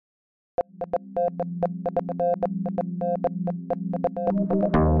Wedding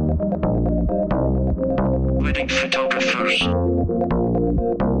photographers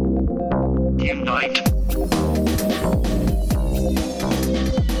unite.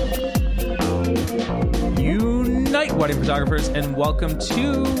 Unite, wedding photographers, and welcome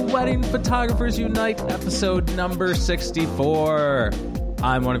to Wedding Photographers Unite, episode number 64.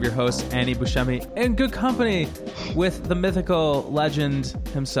 I'm one of your hosts, Andy Buscemi, in good company with the mythical legend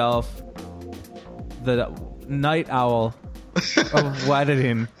himself, the night owl of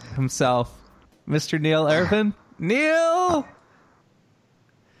wedding himself, Mr. Neil Irvin. Neil!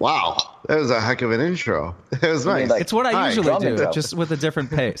 Wow, that was a heck of an intro. It was nice. It's what I usually do, intro. just with a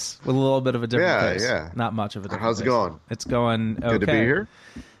different pace, with a little bit of a different pace. Yeah. Not much of a different How's it pace. going? It's going okay. Good to be here.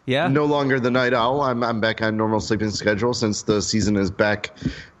 Yeah. No longer the night owl. I'm back on normal sleeping schedule since the season is back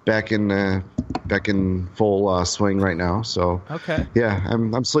in full swing right now. So Okay. yeah,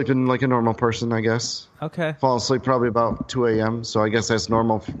 I'm sleeping like a normal person, I guess. Okay. Fall asleep probably about 2 a.m. So I guess that's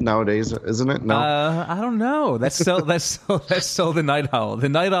normal nowadays, isn't it? No. I don't know. That's so the night owl. The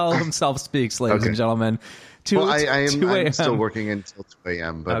night owl himself speaks, ladies and gentlemen. I'm still working until 2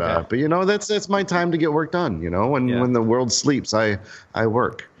 a.m. But Okay. but you know that's my time to get work done. You know when the world sleeps, I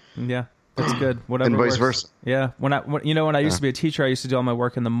work. Yeah, that's good. Whatever. And vice works. versa. Yeah. When I used to be a teacher, I used to do all my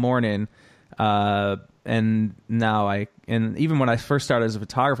work in the morning. And now even when I first started as a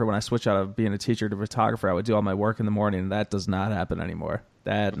photographer, when I switched out of being a teacher to photographer, I would do all my work in the morning. And that does not happen anymore.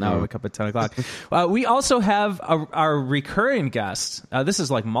 Now I wake up at 10 o'clock. We also have our recurring guest. This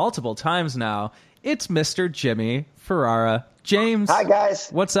is like multiple times now. It's Mr. Jimmy Ferrara. James. Hi, guys.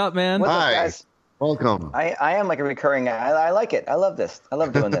 What's up, man? What's Hi. up, guys? Welcome. I am like a recurring. I like it. I love this. I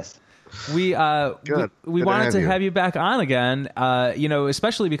love doing this. We Good wanted to to have have you back on again,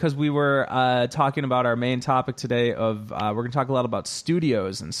 especially because we were talking about our main topic today of we're going to talk a lot about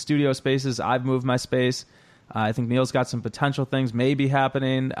studios and studio spaces. I've moved my space. I think Neil's got some potential things maybe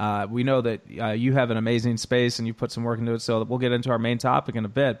happening. We know that you have an amazing space and you put some work into it, so we'll get into our main topic in a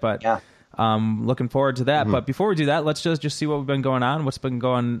bit. But Yeah. looking forward to that. But before we do that, let's just see what we've been going on, what's been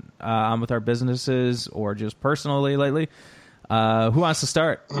going on with our businesses or just personally lately. Who wants to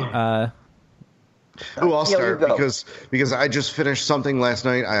start? I'll you start go. because I just finished something last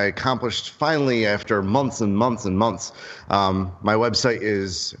night. I accomplished finally after months and months and months. My website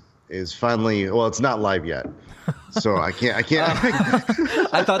is finally, well, it's not live yet, so I can't.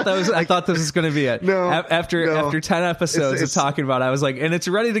 I thought this was going to be it. No, after 10 episodes of talking about it, I was like, and it's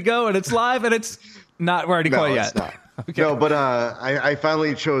ready to go, and it's live, and it's not ready to No, quite it's yet. not. Okay. No, but I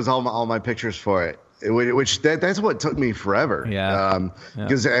finally chose all my pictures for it. That's what took me forever. Yeah.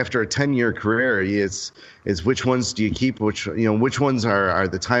 Because after a 10-year career, it's which ones do you keep? Which ones are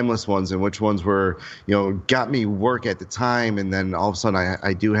the timeless ones, and which ones were got me work at the time, and then all of a sudden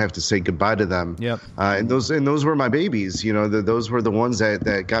I do have to say goodbye to them. Yep. And those were my babies. Those were the ones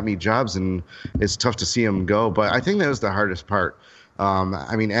that got me jobs, and it's tough to see them go. But I think that was the hardest part.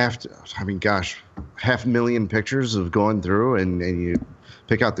 Gosh, 500,000 pictures of going through, and you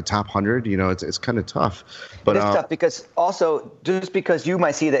pick out the top 100. It's kind of tough. But It's tough because also just because you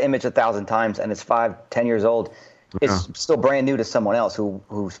might see the image 1,000 times and it's 5-10 years old, it's still brand new to someone else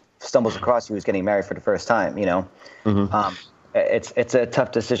who stumbles across you who's getting married for the first time. It's a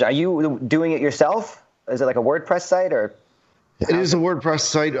tough decision. Are you doing it yourself? Is it like a WordPress site or? It is a WordPress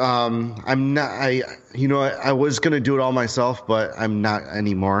site. I'm not. I was gonna do it all myself, but I'm not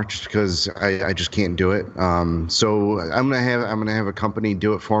anymore, just because I just can't do it. So I'm gonna have a company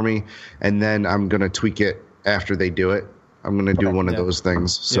do it for me, and then I'm gonna tweak it after they do it. I'm gonna do one of those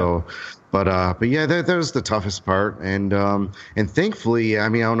things. So, but yeah, that was the toughest part, and thankfully, I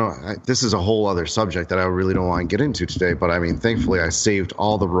don't know. This is a whole other subject that I really don't want to get into today, but thankfully, I saved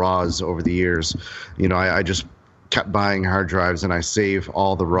all the RAWs over the years. I just kept buying hard drives, and I save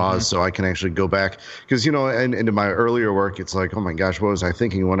all the RAWs so I can actually go back, because and into my earlier work, it's like, oh my gosh, what was I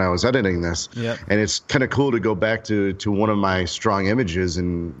thinking when I was editing this? Yep. And it's kind of cool to go back to one of my strong images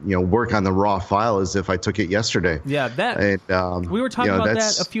and work on the raw file as if I took it yesterday. Yeah, we were talking about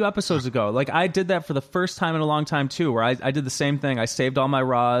that a few episodes ago. Like, I did that for the first time in a long time too, where I did the same thing. I saved all my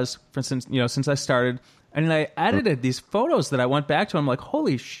RAWs, for instance, since I started. And I edited these photos that I went back to. I'm like,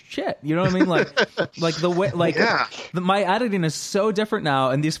 holy shit! You know what I mean? Like the way, my editing is so different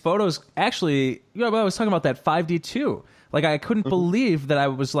now. And these photos, actually, I was talking about that 5D2. Like, I couldn't believe that I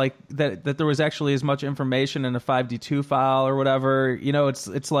was like that there was actually as much information in a 5D2 file or whatever.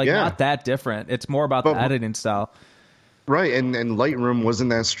 It's like not that different. It's more about the editing style. Right, and Lightroom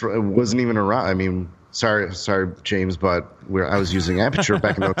wasn't even around. Sorry, James, but I was using Aperture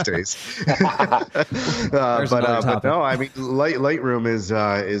back in those days. But no, I mean, Lightroom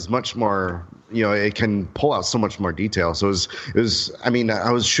is much more. It can pull out so much more detail. So it was. I mean,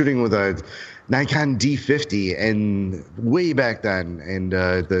 I was shooting with a Nikon D50 and way back then, and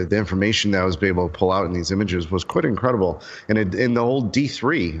the information that I was able to pull out in these images was quite incredible. And in the old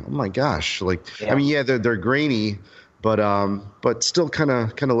D3, oh my gosh! I mean, they're grainy. But still kind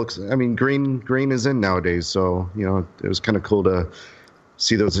of looks. I mean, green is in nowadays, so it was kind of cool to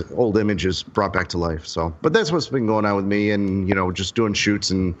see those old images brought back to life. So, but that's what's been going on with me, and just doing shoots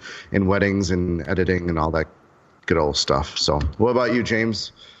and weddings and editing and all that good old stuff. So, what about you,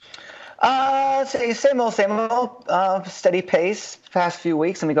 James? Same old, steady pace. Past few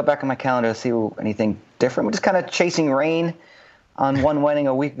weeks. Let me go back on my calendar to see anything different. We're just kind of chasing rain on one wedding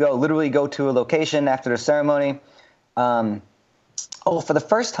a week ago. Literally go to a location after the ceremony. For the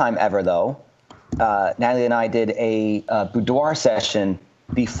first time ever, though, Natalie and I did a boudoir session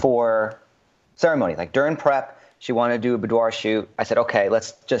before ceremony. Like during prep, she wanted to do a boudoir shoot. I said, okay,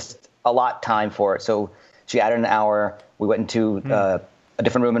 let's just allot time for it. So she added an hour. We went into a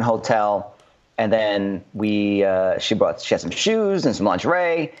different room in a hotel, and then she had some shoes and some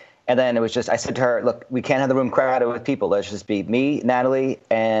lingerie. And then it was just, I said to her, look, we can't have the room crowded with people. Let's just be me, Natalie,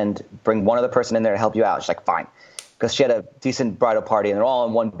 and bring one other person in there to help you out. She's like, fine. Because she had a decent bridal party, and they're all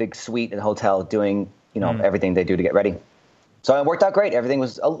in one big suite in the hotel doing, everything they do to get ready. So it worked out great. Everything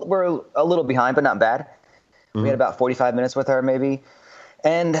we're a little behind, but not bad. We had about 45 minutes with her, maybe.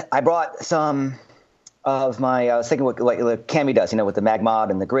 And I brought some of my, I was thinking what like Cami does, with the mag mod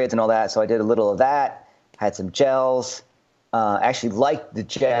and the grids and all that. So I did a little of that, had some gels. Actually liked the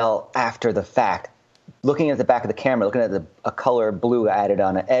gel after the fact. Looking at the back of the camera, looking at a color blue I added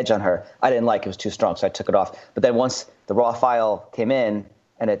on an edge on her, I didn't like it. It was too strong, so I took it off. But then once the raw file came in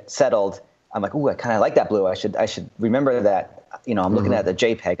and it settled, I'm like, ooh, I kind of like that blue. I should remember that. I'm looking at the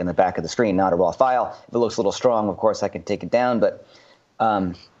JPEG in the back of the screen, not a raw file. If it looks a little strong, of course, I can take it down. But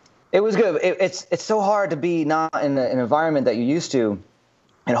it was good. It's so hard to be not in an environment that you're used to,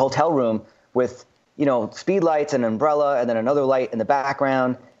 in a hotel room with speed lights and umbrella and then another light in the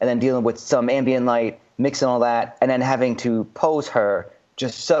background and then dealing with some ambient light, mixing all that, and then having to pose her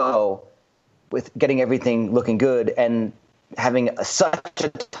just so with getting everything looking good and having such a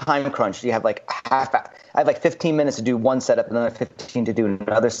time crunch. You have I have 15 minutes to do one setup and another 15 to do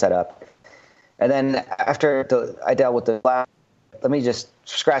another setup. And then after I dealt with the last, let me just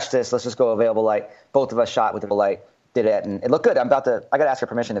scratch this. Let's just go available light. Both of us shot with the light. Did it, and it looked good. I got to ask her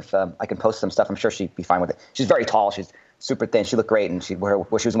permission if I can post some stuff. I'm sure she'd be fine with it. She's very tall. She's super thin. She looked great, and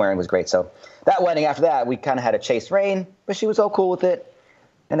what she was wearing was great. So that wedding, after that, we kind of had to chase rain, but she was all cool with it,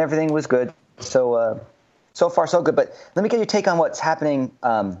 and everything was good. So so far, so good. But let me get your take on what's happening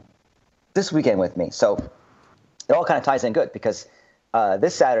this weekend with me. So it all kind of ties in good because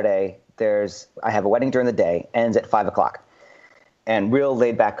this Saturday, I have a wedding during the day, ends at 5:00, and real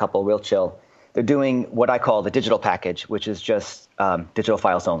laid-back couple, real chill. They're doing what I call the digital package, which is just digital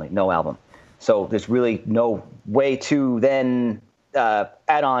files only, no album. So there's really no way to then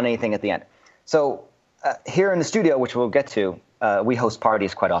add on anything at the end. So here in the studio, which we'll get to, we host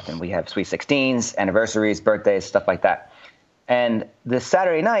parties quite often. We have Sweet 16s, anniversaries, birthdays, stuff like that. And this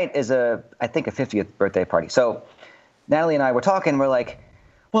Saturday night is I think a 50th birthday party. So Natalie and I were talking. We're like,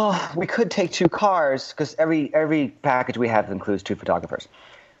 well, we could take 2 cars because every package we have includes 2 photographers.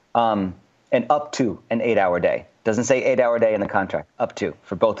 And up to an 8-hour day. Doesn't say 8-hour day in the contract, up to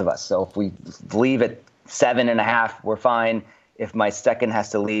for both of us. So if we leave at 7.5, we're fine. If my second has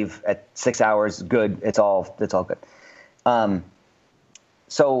to leave at 6 hours, good. It's all good.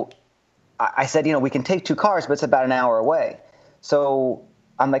 So I said, we can take 2 cars, but it's about an hour away. So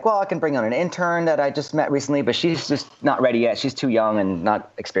I'm like, well, I can bring on an intern that I just met recently, but she's just not ready yet. She's too young and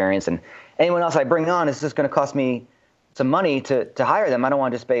not experienced. And anyone else I bring on is just going to cost me some money to hire them. I don't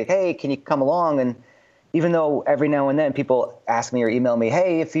want to just say, hey, can you come along? And even though every now and then people ask me or email me,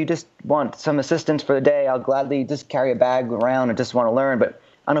 hey, if you just want some assistance for the day, I'll gladly just carry a bag around and just want to learn. But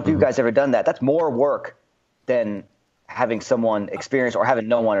I don't know if you guys ever done that. That's more work than having someone experienced or having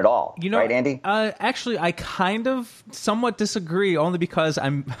no one at all. Right, Andy? Actually, I kind of somewhat disagree only because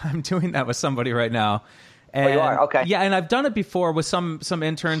I'm doing that with somebody right now. And, you are? Okay. Yeah, and I've done it before with some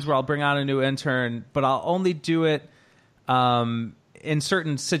interns where I'll bring on a new intern, but I'll only do it in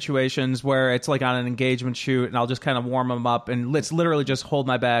certain situations where it's like on an engagement shoot and I'll just kind of warm them up and it's literally just hold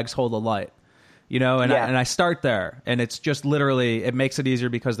my bags, hold the light, and I start there and it's just literally, it makes it easier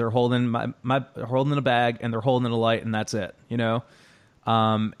because they're holding holding a bag and they're holding a light and that's it,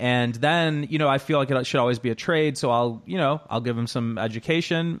 And then, I feel like it should always be a trade. So I'll give them some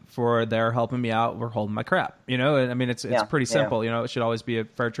education for their helping me out. We're holding my crap, I mean, it's pretty simple, it should always be a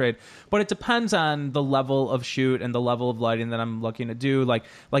fair trade, but it depends on the level of shoot and the level of lighting that I'm looking to do. Like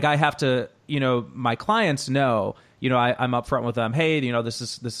I have to, my clients know, I'm upfront with them. Hey, this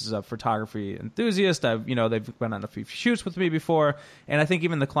is a photography enthusiast. They've been on a few shoots with me before, and I think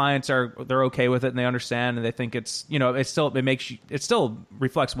even the clients they're okay with it and they understand and they think it's it still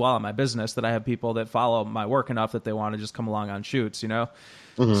reflects well on my business that I have people that follow my work enough that they want to just come along on shoots.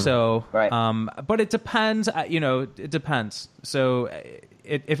 Mm-hmm. So, right. But it depends. It depends. So.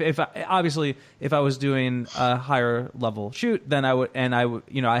 If I was doing a higher level shoot, then I would,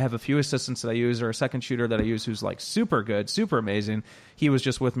 I have a few assistants that I use, or a second shooter that I use who's like super good, super amazing. He was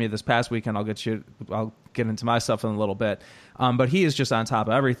just with me this past weekend. I'll get into my stuff in a little bit. But he is just on top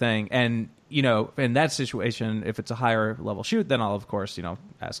of everything. And, in that situation, if it's a higher level shoot, then I'll of course,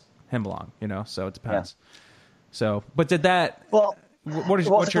 ask him along, so it depends. Yeah. So, but did that,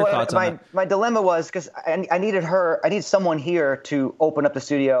 what's your thoughts on that? My dilemma was because I needed someone here to open up the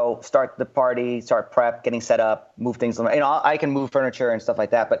studio, start the party, start prep, getting set up, move things. I can move furniture and stuff like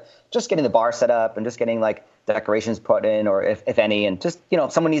that, but just getting the bar set up and just getting like decorations put in, or if any, and just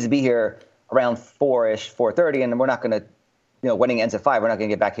someone needs to be here around 4-ish, 4:30, and we're not going to, wedding ends at 5. We're not going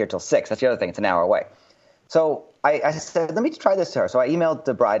to get back here till 6. That's the other thing. It's an hour away. So I said, let me try this to her. So I emailed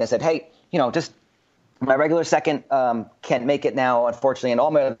the bride and I said, hey, just. My regular second can't make it now, unfortunately, and all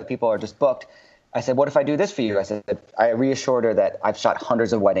my other people are just booked. I said, what if I do this for you? I said, I reassured her that I've shot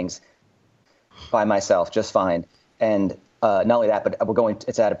hundreds of weddings by myself just fine. And not only that, but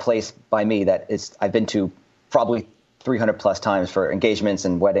it's at a place by me that I've been to probably 300 plus times for engagements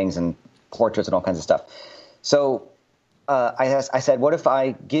and weddings and portraits and all kinds of stuff. So I said, what if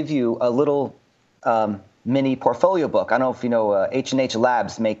I give you a little mini portfolio book? I don't know if you know, H&H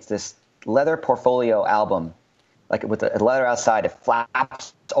Labs makes this leather portfolio album, like with the leather outside. It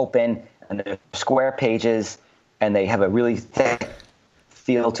flaps open and they're square pages and they have a really thick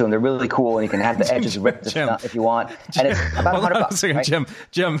feel to them. They're really cool, and you can have the edges ripped if you want. And it's about $100. Right?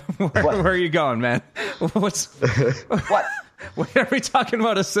 Jim, where are you going, man? What? Wait, are we talking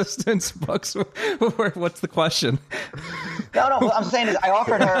about assistance books? What's the question? No. What I'm saying is, I'm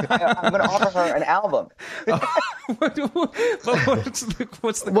going to offer her an album. What's the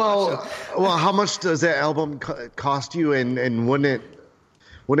question? Well, how much does that album cost you? And wouldn't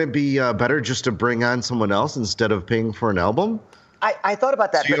it be better just to bring on someone else instead of paying for an album? I thought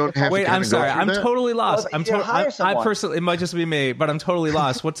about that. So you don't have wait, to I'm sorry. I'm totally lost. Well, I personally, it might just be me, but I'm totally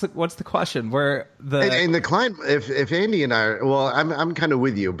lost. What's the question? And the client, if Andy and I, I'm kind of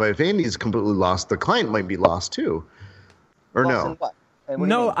with you, but if Andy's completely lost, the client might be lost too, or no?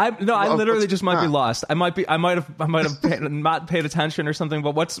 I literally just might be lost. I might have not paid attention or something.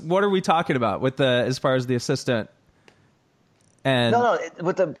 But what are we talking about with as far as the assistant? And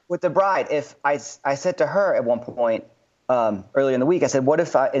with the bride, if I said to her at one point. Earlier in the week, I said, what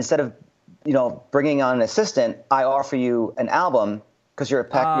if instead of, bringing on an assistant, I offer you an album because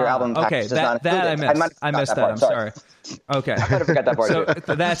your album package does not include it. I missed that. I'm sorry. Okay. I might have forgot that part.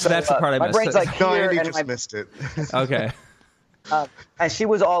 So that's the part I missed. My brain's like here, Andy just missed it. Okay. And she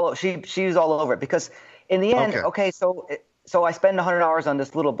was all over it because in the end, so I spend $100 on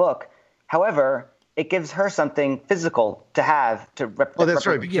this little book. However, it gives her something physical to have to represent. Oh, that's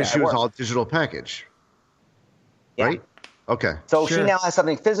right, because she was all digital package. Yeah. Right? Okay. So she now has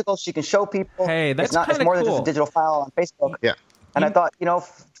something physical she can show people. Hey, that's it's more than just a digital file on Facebook. Yeah. And I thought,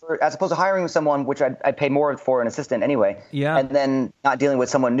 as opposed to hiring someone, which I'd pay more for an assistant anyway, and then not dealing with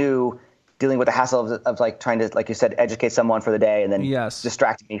someone new, dealing with the hassle of like trying to, like you said, educate someone for the day and then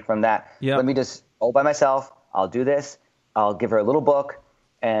distract me from that. Yep. Let me just go by myself. I'll do this. I'll give her a little book.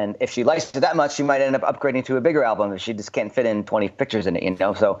 And if she likes it that much, she might end up upgrading to a bigger album if she just can't fit in 20 pictures in it,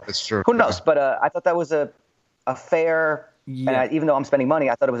 So that's true. Who knows? But I thought that was a fair, and even though I'm spending money,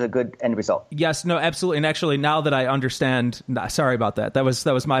 I thought it was a good end result. Yes, no, absolutely. And actually, now that I understand, sorry about that. That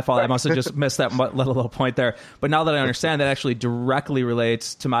was my fault. I must have just missed that little point there. But now that I understand, that actually directly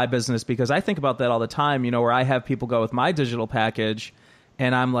relates to my business, because I think about that all the time, where I have people go with my digital package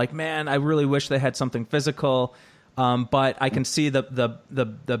and I'm like, man, I really wish they had something physical. But I can see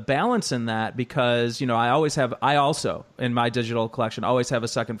the balance in that, because, I also in my digital collection always have a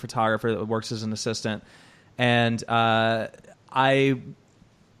second photographer that works as an assistant. And I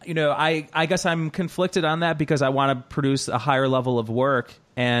guess I'm conflicted on that because I want to produce a higher level of work.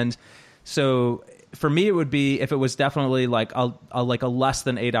 And so for me, it would be if it was definitely like a less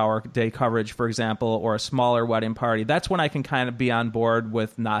than 8 hour day coverage, for example, or a smaller wedding party. That's when I can kind of be on board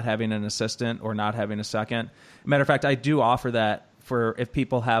with not having an assistant or not having a second. Matter of fact, I do offer that for if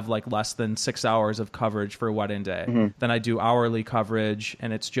people have like less than 6 hours of coverage for wedding day. Then I do hourly coverage,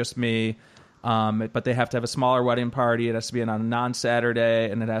 and it's just me. But they have to have a smaller wedding party. It has to be on a non-Saturday,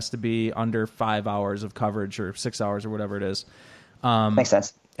 and it has to be under 5 hours of coverage or 6 hours or whatever it is. Makes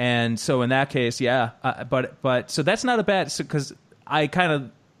sense. And so in that case, yeah. But so that's not a bad, because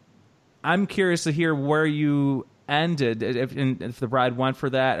I'm curious to hear where you ended if the bride went for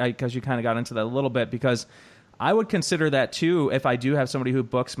that, because you kind of got into that a little bit, because I would consider that too if I do have somebody who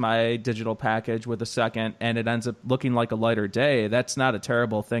books my digital package with a second and it ends up looking like a lighter day. That's not a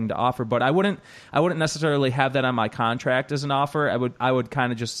terrible thing to offer, but I wouldn't necessarily have that on my contract as an offer. I would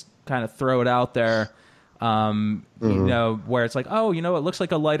kind of throw it out there, you know, where it's like, oh, you know, it looks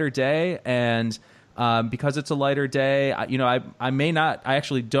like a lighter day, and because it's a lighter day, I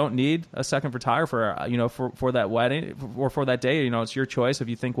actually don't need a second photographer, you know, for that wedding or for that day. You know, it's your choice if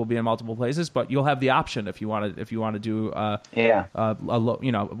you think we'll be in multiple places, but you'll have the option if you want to do,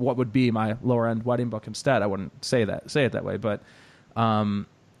 you know, what would be my lower end wedding book instead. I wouldn't say it that way, but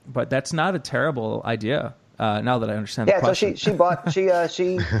that's not a terrible idea. Now that I understand the question. So she's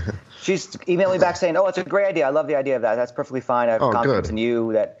emailed me back saying, oh, it's a great idea. I love the idea of that. That's perfectly fine. I have confidence in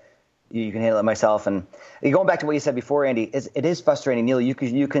you that you can handle it myself. And going back to what you said before, Andy, it is frustrating. Neil, you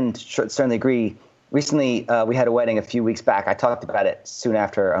can certainly agree. Recently, we had a wedding a few weeks back. I talked about it soon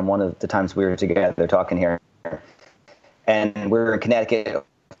after on one of the times we were together talking here. And we were in Connecticut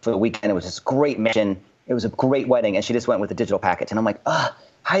for the weekend. It was this great mission. It was a great wedding. And she just went with the digital package. And I'm like, how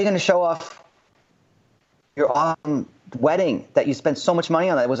are you going to show off your awesome wedding that you spent so much money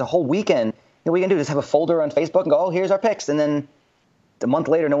on? It was a whole weekend. You know, what are you going to do? Just have a folder on Facebook and go, oh, here's our pics. And then a month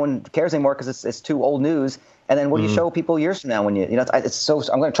later, no one cares anymore because it's too old news. And then what do you show people years from now when you know, it's so,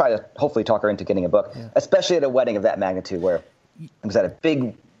 I'm going to try to hopefully talk her into getting a book, especially at a wedding of that magnitude where it was at a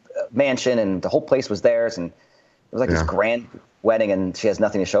big mansion and the whole place was theirs. And it was like this grand wedding and she has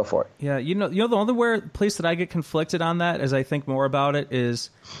nothing to show for it. Yeah. You know, the only place that I get conflicted on that as I think more about it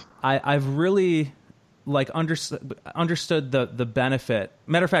is I've really understood the benefit.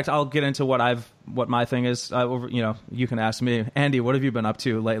 Matter of fact, I'll get into what my thing is. You know, you can ask me, Andy, what have you been up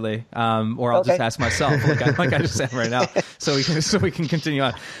to lately? Or I'll just ask myself, like I just said right now, so we can continue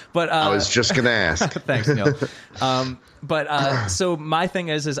on. But I was just gonna ask. Thanks, Neil. So my thing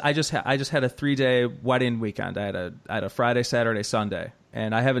is I just had a 3-day wedding weekend. I had a Friday, Saturday, Sunday,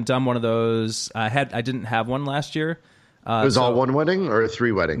 and I haven't done one of those. I didn't have one last year. It was all one wedding or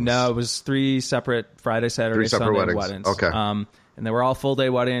 3 weddings? No, it was 3 separate Friday, Saturday, Sunday weddings. Okay. And they were all full day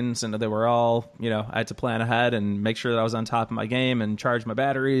weddings, and they were all, you know, I had to plan ahead and make sure that I was on top of my game and charge my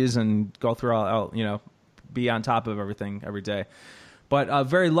batteries and go through all, you know, be on top of everything every day. But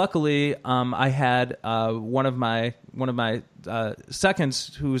very luckily, I had one of my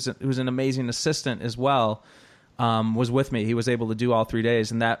seconds, who's an amazing assistant as well, was with me. He was able to do all 3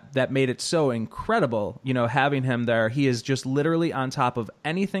 days, and that made it so incredible, you know, having him there. He is just literally on top of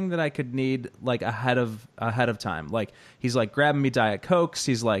anything that I could need, like ahead of time. Like, he's like grabbing me Diet Cokes.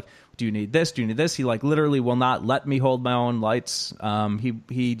 He's like, do you need this? Do you need this? He like literally will not let me hold my own lights.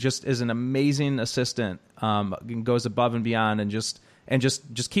 He just is an amazing assistant. Goes above and beyond and just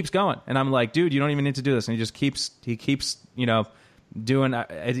keeps going. And I'm like, dude, you don't even need to do this. And he keeps, you know, doing.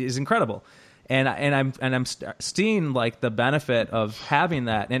 It is incredible. And I'm seeing like the benefit of having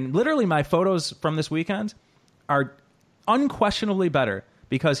that. And literally my photos from this weekend are unquestionably better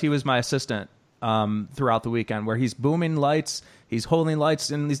because he was my assistant throughout the weekend, where he's booming lights, he's holding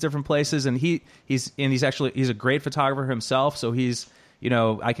lights in these different places, and he's a great photographer himself. So he's, you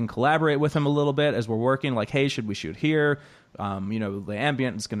know, I can collaborate with him a little bit as we're working, like, hey, should we shoot here? You know, the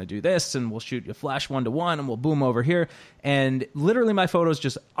ambient is going to do this, and we'll shoot a flash 1-to-1, and we'll boom over here. And literally my photos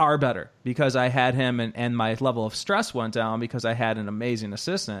just are better because I had him, and my level of stress went down because I had an amazing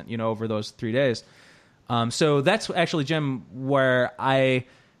assistant, you know, over those 3 days. So that's actually, Jim, where now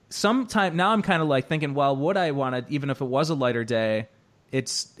I'm kind of like thinking, well, would I want to, even if it was a lighter day, it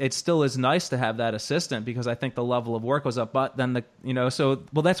still is nice to have that assistant because I think the level of work goes up. But then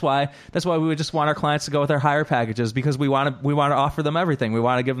that's why we would just want our clients to go with our higher packages, because we want to offer them everything. We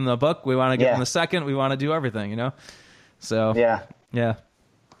want to give them the book. We want to give them the second. We want to do everything, you know? So yeah.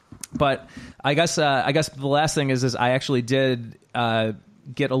 But I guess the last thing is I actually did,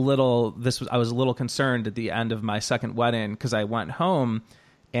 get a little, I was a little concerned at the end of my second wedding because I went home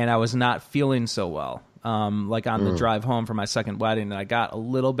and I was not feeling so well. Like on the drive home from my second wedding, and I got a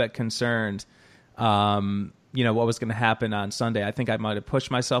little bit concerned, you know, what was going to happen on Sunday. I think I might have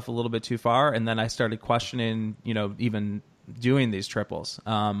pushed myself a little bit too far, and then I started questioning, you know, even doing these triples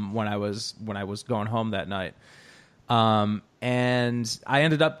when I was going home that night. And I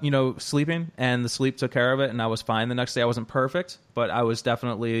ended up, sleeping, and the sleep took care of it, and I was fine the next day. I wasn't perfect, but I was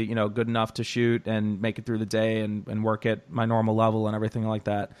definitely, good enough to shoot and make it through the day and work at my normal level and everything like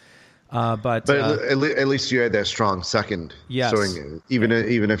that. But at least you had that strong second. Yes. So even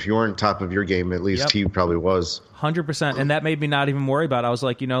if you weren't top of your game, at least he probably was. 100%. And that made me not even worry about it. I was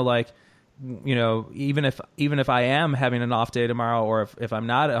like, even if I am having an off day tomorrow, or if I'm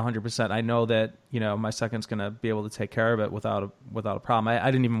not at 100%, I know that, my second's going to be able to take care of it without a problem.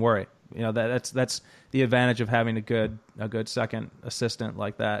 I didn't even worry. That's the advantage of having a good second assistant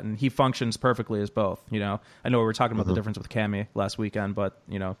like that, and he functions perfectly as both. I know we were talking about the difference with Cammy last weekend, but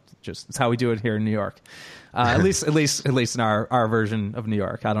just it's how we do it here in New York. At least in our version of New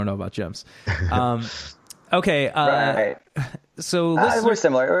York. I don't know about Jim's. Okay, right. So we're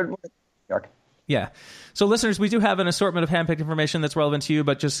similar. New York. Yeah. So listeners, we do have an assortment of handpicked information that's relevant to you,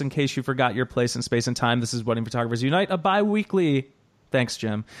 but just in case you forgot your place in space and time, this is Wedding Photographers Unite, a bi-weekly, thanks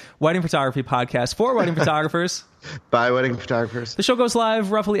Jim, wedding photography podcast for wedding photographers. By wedding photographers. The show goes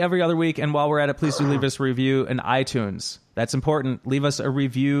live roughly every other week, and while we're at it, please do leave us a review in iTunes. That's important. Leave us a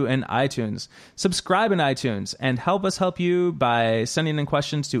review in iTunes. Subscribe in iTunes, and help us help you by sending in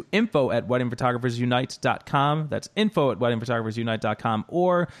questions to info@weddingphotographersunite.com. That's info@weddingphotographersunite.com,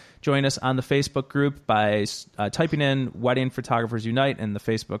 or join us on the Facebook group by typing in Wedding Photographers Unite in the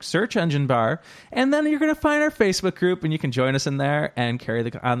Facebook search engine bar, and then you're going to find our Facebook group, and you can join us in there and carry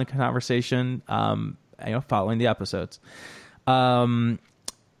on the conversation following the episodes.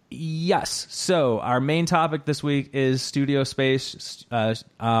 Yes. So our main topic this week is studio space. What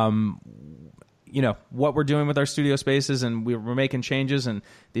we're doing with our studio spaces, and we're making changes, and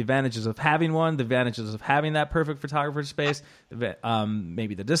the advantages of having one, the advantages of having that perfect photographer space,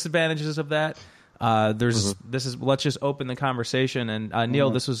 maybe the disadvantages of that. Let's just open the conversation. And Neil,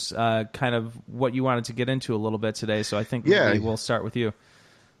 this was kind of what you wanted to get into a little bit today. So I think maybe we'll start with you.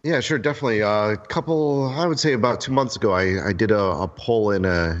 Yeah, sure, definitely. I would say about 2 months ago, I did a poll in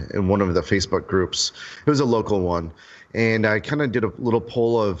one of the Facebook groups. It was a local one, and I kind of did a little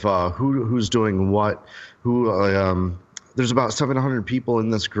poll of who's doing what. There's about 700 people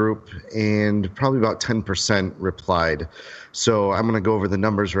in this group, and probably about 10% replied. So I'm going to go over the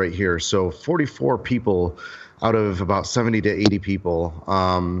numbers right here. So 44 people out of about 70 to 80 people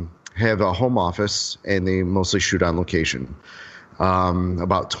have a home office, and they mostly shoot on location.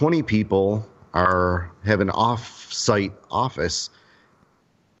 About 20 people have an off-site office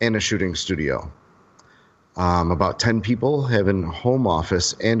and a shooting studio. About 10 people have a home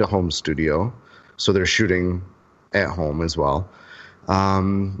office and a home studio, so they're shooting at home as well.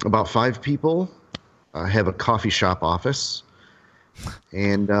 About 5 people have a coffee shop office.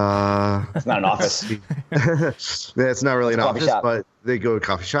 And it's not an office. That's not really an office, shop. But they go to a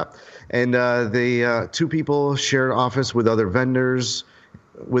coffee shop. And 2 people share an office with other vendors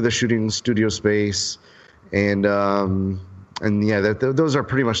with a shooting studio space. And those are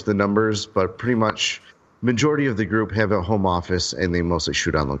pretty much the numbers, but pretty much majority of the group have a home office, and they mostly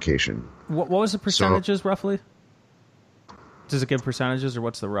shoot on location. What was the percentages roughly? Does it give percentages, or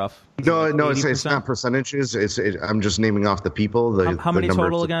what's the rough? No, it's not percentages. I'm just naming off the people. How many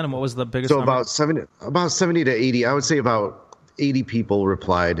total again, and what was the biggest number? About 70 to 80. I would say about 80 people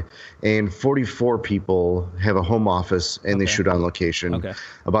replied, and 44 people have a home office, and they shoot on location. Okay.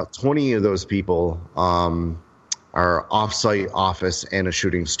 About 20 of those people are off-site office and a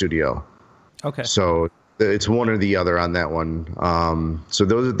shooting studio. Okay. So it's one or the other on that one. So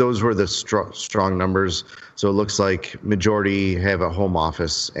those were the strong numbers. So it looks like majority have a home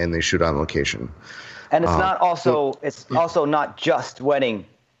office and they shoot on location. And it's also not just wedding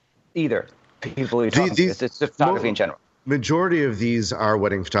either. People who talk, it's just photography in general. Majority of these are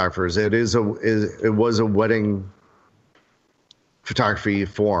wedding photographers. It was a wedding photography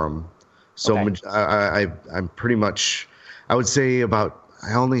forum. So I'm pretty much, I would say I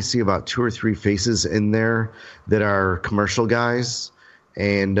only see about 2 or 3 faces in there that are commercial guys,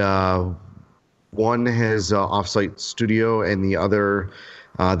 and one has an offsite studio, and the other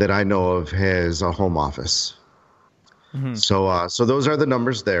that I know of has a home office. Mm-hmm. So those are the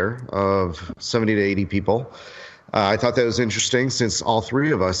numbers there of 70 to 80 people. I thought that was interesting since all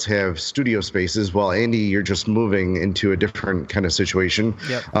 3 of us have studio spaces. Well, Andy, you're just moving into a different kind of situation.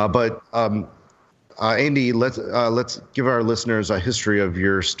 Yep. Andy, let's give our listeners a history of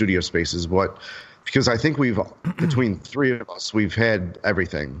your studio spaces. Because I think between 3 of us, we've had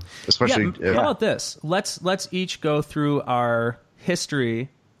everything. Especially. How about this? Let's each go through our history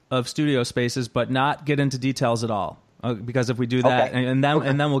of studio spaces, but not get into details at all. Because if we do that, and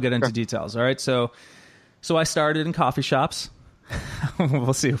then we'll get into details. All right. So I started in coffee shops.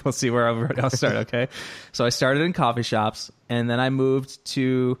 we'll see where I'll start. Okay. So I started in coffee shops, and then I moved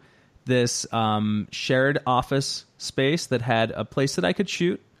to this shared office space that had a place that I could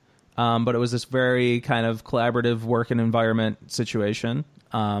shoot. But it was this very kind of collaborative work and environment situation.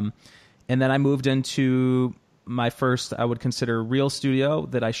 And then I moved into my first, I would consider, real studio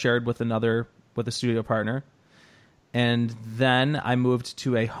that I shared with a studio partner. And then I moved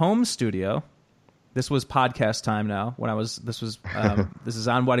to a home studio. This was podcast time now. This is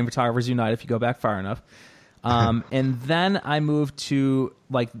on Wedding Photographers Unite if you go back far enough. And then I moved to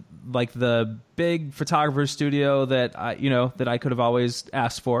like the big photographer studio that I could have always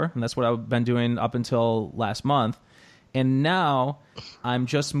asked for, and that's what I've been doing up until last month. And now I'm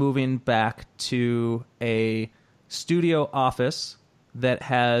just moving back to a studio office that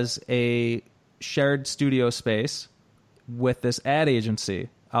has a shared studio space with this ad agency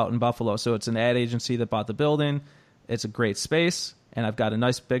out in Buffalo. So it's an ad agency that bought the building. It's a great space. And I've got a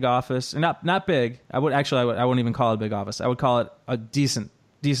nice big office. Not big. I wouldn't even call it a big office. I would call it a decent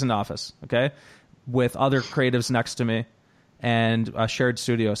office, okay? With other creatives next to me and a shared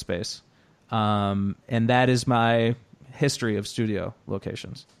studio space. And that is my history of studio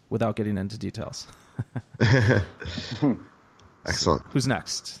locations without getting into details. Excellent. Who's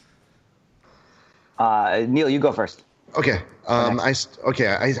next? Neil, you go first. Okay. I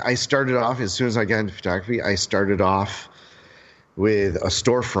started off, as soon as I got into photography, I started off with a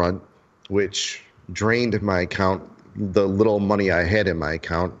storefront, which drained my account, the little money I had in my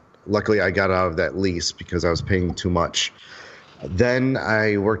account. Luckily, I got out of that lease because I was paying too much. Then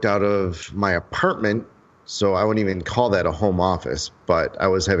I worked out of my apartment, so I wouldn't even call that a home office, but I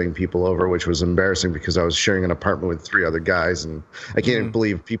was having people over, which was embarrassing because I was sharing an apartment with 3 other guys, and I can't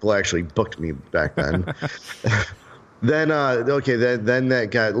believe people actually booked me back then. Then that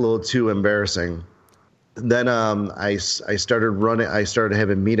got a little too embarrassing. Then I started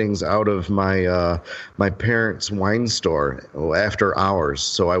having meetings out of my my parents' wine store after hours.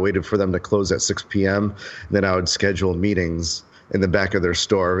 So I waited for them to close at 6 p.m. Then I would schedule meetings in the back of their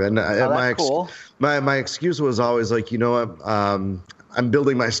store. And cool. My excuse was always like, you know what, I'm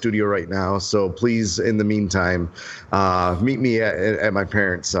building my studio right now, so please, in the meantime, meet me at my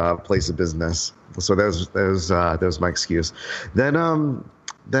parents' place of business. So that was my excuse. Then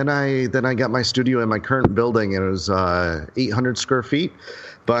I got my studio in my current building, and it was 800 square feet,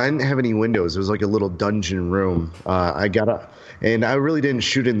 but I didn't have any windows. It was like a little dungeon room. And I really didn't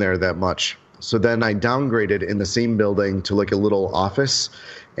shoot in there that much. So then I downgraded in the same building to like a little office,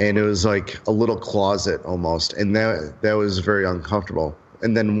 and it was like a little closet almost, and that was very uncomfortable.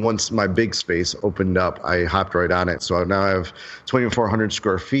 And then once my big space opened up, I hopped right on it. So now I have 2,400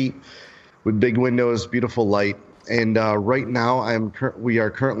 square feet with big windows, beautiful light. And right now, we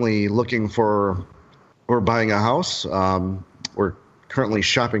are currently we're buying a house. We're currently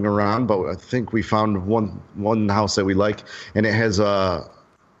shopping around, but I think we found one house that we like, and it has a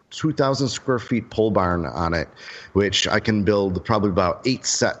 2,000 square feet pole barn on it, which I can build probably about 8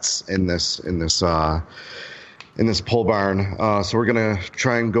 sets in this pole barn. So we're gonna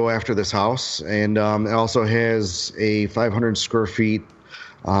try and go after this house, and it also has a 500 square feet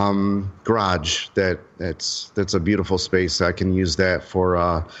garage that's a beautiful space. I can use that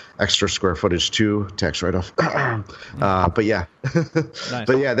for extra square footage too, tax write-off. But yeah, nice.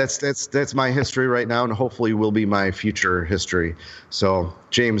 But yeah, that's my history right now, and hopefully will be my future history. So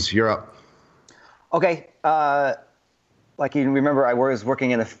James, you're up. Okay, like you remember, I was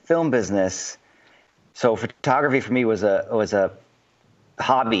working in the film business, so photography for me was a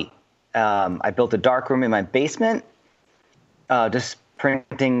hobby. I built a darkroom in my basement, just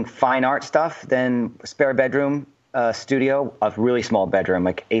printing fine art stuff, then spare bedroom studio, a really small bedroom,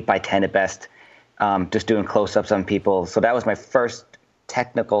 like 8 by 10 at best, just doing close-ups on people. So that was my first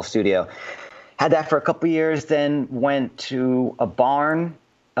technical studio. Had that for a couple of years, then went to a barn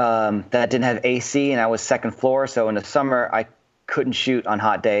that didn't have AC, and I was second floor, so in the summer I couldn't shoot on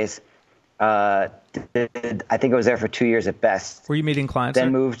hot days. I think I was there for 2 years at best. Were you meeting clients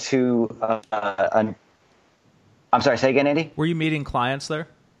Then there? Moved to I'm sorry, say again, Andy? Were you meeting clients there?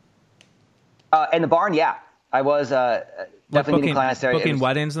 In the barn, yeah. I was definitely meeting clients there. Booking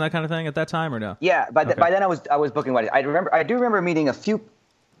weddings and that kind of thing at that time, or no? Yeah, by then I was booking weddings. I do remember meeting a few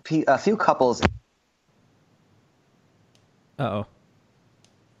couples. Uh-oh.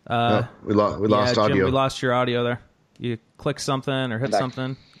 We lost audio. Jim, we lost your audio there. You click something or hit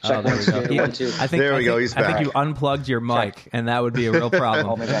something. Oh, there we go. There we go. He's back. I think you unplugged your mic, and that would be a real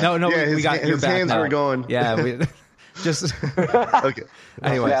problem. No, yeah, we got your his back hands now. were going. Yeah, we just Okay.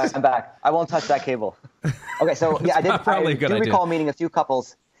 Anyway, yeah, I'm back. I won't touch that cable. Okay, so yeah, I do recall meeting a few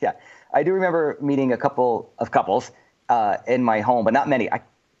couples. Yeah, I do remember meeting a couple of couples. in my home, but not many.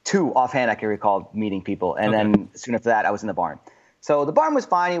 Two offhand I can recall meeting people. And then soon after that, I was in the barn. So the barn was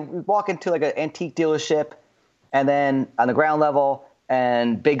fine. We walk into like an antique dealership, and then on the ground level,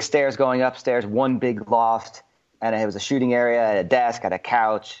 and big stairs going upstairs, one big loft, and it was a shooting area, and a desk, and a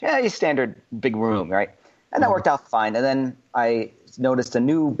couch. Yeah, your standard big room, right? And that worked out fine. And then I noticed a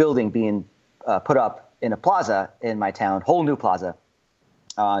new building being put up in a plaza in my town, whole new plaza.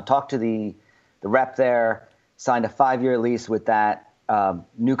 Talked to the rep there, signed a 5-year lease with that.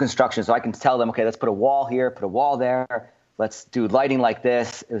 New construction, so I can tell them, okay, let's put a wall here, put a wall there. Let's do lighting like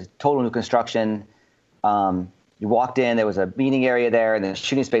this. It was total new construction. You walked in, there was a meeting area there, and the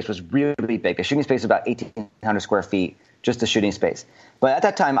shooting space was really big. The shooting space was about 1,800 square feet, just a shooting space. But at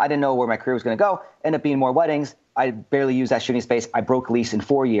that time, I didn't know where my career was going to go. Ended up being more weddings. I barely used that shooting space. I broke lease in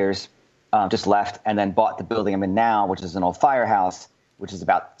 4 years, just left, and then bought the building I'm in now, which is an old firehouse, which is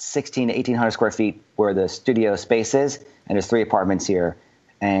about 1,600 to 1,800 square feet where the studio space is. And there's 3 apartments here.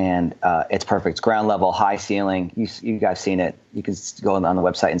 And it's perfect. It's ground level, high ceiling. You guys seen it. You can go on the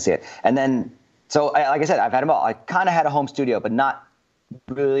website and see it. And then, so like I said, I've had them all. I kind of had a home studio, but not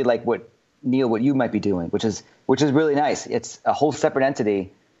really like what you might be doing, which is really nice. It's a whole separate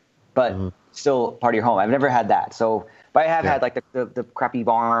entity, but still part of your home. I've never had that. So, but I have had like the crappy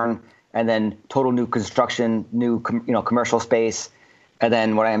barn, and then total new construction, new commercial space. And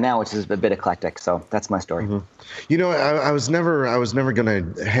then what I am now, which is a bit eclectic. So that's my story. I was never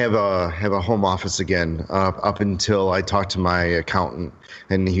going to have a home office again up until I talked to my accountant,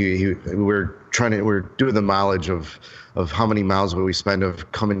 and we're doing the mileage of how many miles will we spend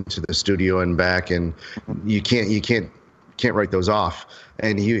of coming to the studio and back, and you can't write those off.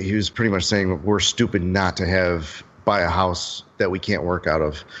 And he was pretty much saying we're stupid not to buy a house that we can't work out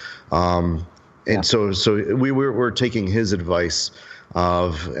of. So we're taking his advice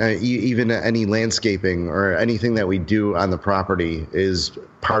of even any landscaping or anything that we do on the property is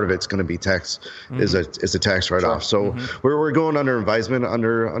part of it's going to be tax is a tax write-off. So we're going under advisement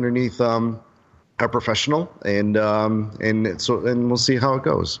underneath a professional, and we'll see how it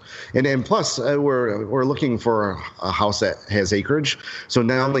goes. And plus we're looking for a house that has acreage. So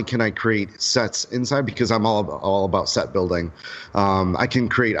not only can I create sets inside, because I'm all about set building, I can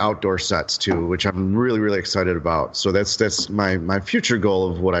create outdoor sets too, which I'm really, really excited about. So that's my future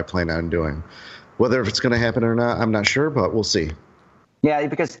goal of what I plan on doing. Whether if it's going to happen or not, I'm not sure, but we'll see. Yeah,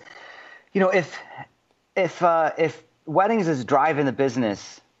 because if weddings is driving the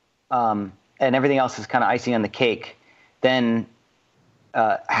business, and everything else is kind of icing on the cake, then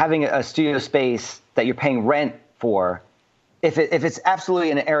having a studio space that you're paying rent for, if it's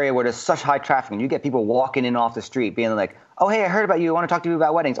absolutely in an area where there's such high traffic and you get people walking in off the street being like, oh, hey, I heard about you. I want to talk to you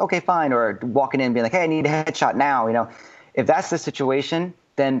about weddings. Okay, fine. Or walking in being like, hey, I need a headshot now. If that's the situation,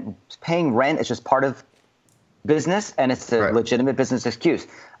 then paying rent is just part of business, and it's a legitimate business excuse.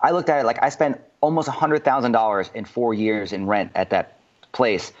 I looked at it like I spent almost $100,000 in 4 years in rent at that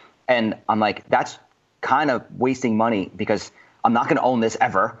place. And I'm like, that's kind of wasting money because I'm not going to own this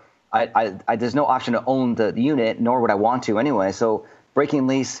ever. There's no option to own the unit, nor would I want to anyway. So breaking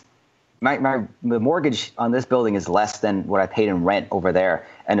lease, the mortgage on this building is less than what I paid in rent over there.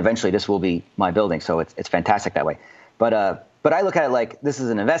 And eventually this will be my building. So it's fantastic that way. But I look at it like this is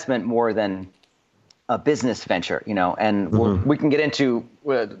an investment more than a business venture, and we can get into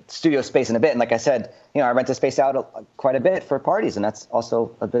studio space in a bit. And like I said, I rent the space out quite a bit for parties, and that's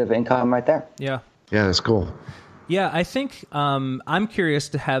also a bit of income right there. Yeah. Yeah, that's cool. Yeah, I think I'm curious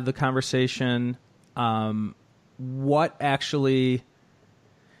to have the conversation. What actually,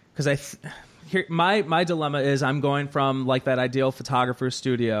 because my dilemma is I'm going from like that ideal photographer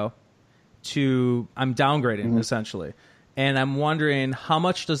studio to I'm downgrading essentially. And I'm wondering, how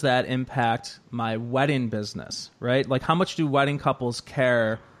much does that impact my wedding business, right? Like, how much do wedding couples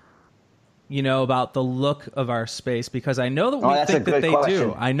care, about the look of our space? Because I know that we think that they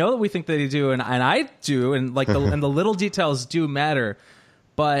do. I know that we think that they do, and I do, and like and the little details do matter.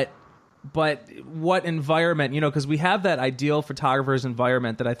 But what environment, because we have that ideal photographer's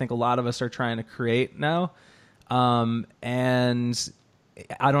environment that I think a lot of us are trying to create now, and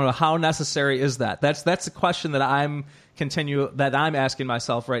I don't know how necessary is that. That's a question that I'm asking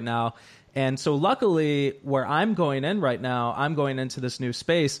myself right now. And so luckily where I'm going in right now, I'm going into this new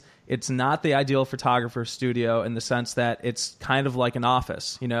space. It's not the ideal photographer studio in the sense that it's kind of like an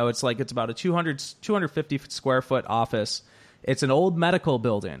office. It's about a 250 square foot office. It's an old medical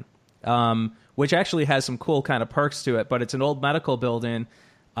building, which actually has some cool kind of perks to it, but it's an old medical building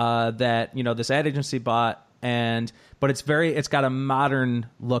that, this ad agency bought. But it's got a modern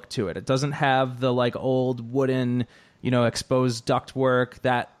look to it. It doesn't have the like old wooden, exposed ductwork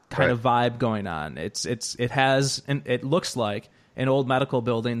that kind of vibe going on. It looks like an old medical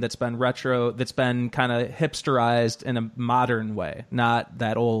building that's been kind of hipsterized in a modern way, not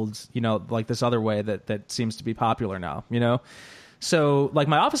that old, like this other way that seems to be popular now, So like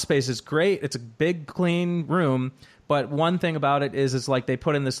my office space is great. It's a big, clean room. But one thing about it is like they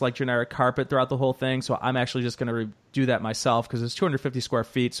put in this like generic carpet throughout the whole thing. So I'm actually just going to do that myself because it's 250 square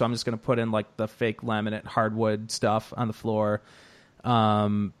feet. So I'm just going to put in like the fake laminate hardwood stuff on the floor.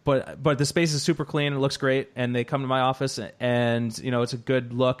 But the space is super clean. It looks great. And they come to my office and, it's a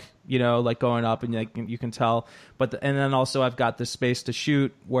good look, like going up and like, you can tell. And then also I've got this space to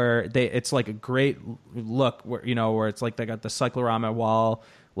shoot where it's like a great look where, where it's like they got the cyclorama wall,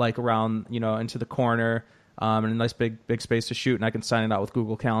 like around, into the corner. And a nice big space to shoot, and I can sign it out with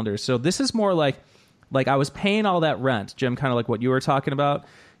Google Calendars. So this is more like I was paying all that rent, Jim, kind of like what you were talking about,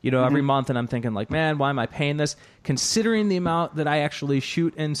 every month, and I'm thinking like, man, why am I paying this? Considering the amount that I actually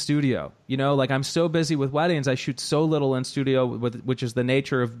shoot in studio, like I'm so busy with weddings, I shoot so little in studio, which is the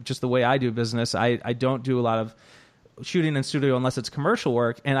nature of just the way I do business. I don't do a lot of shooting in studio unless it's commercial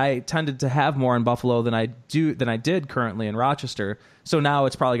work, and I tended to have more in Buffalo than I did currently in Rochester. So now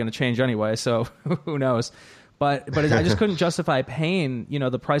it's probably going to change anyway. So who knows? But I just couldn't justify paying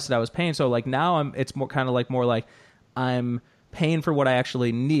the price that I was paying. So like now it's more like I'm paying for what I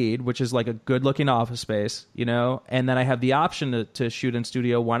actually need, which is like a good looking office space, and then I have the option to shoot in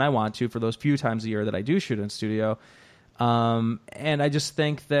studio when I want to for those few times a year that I do shoot in studio. And I just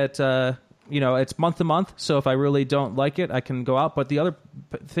think that. It's month to month, so if I really don't like it, I can go out. But the other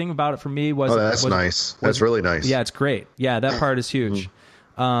thing about it for me was... Oh, that's nice. That's really nice. Yeah, it's great. Yeah, that part is huge.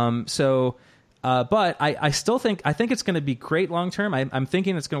 But I still think it's going to be great long term. I'm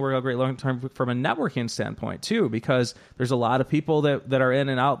thinking it's going to work out great long term from a networking standpoint too, because there's a lot of people that are in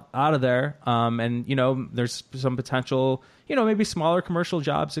and out of there, and there's some potential, maybe smaller commercial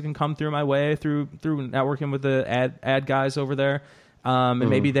jobs that can come through my way through networking with the ad guys over there. And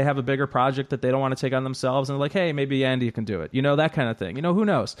maybe they have a bigger project that they don't want to take on themselves, and they're like, hey, maybe Andy can do it, that kind of thing. Who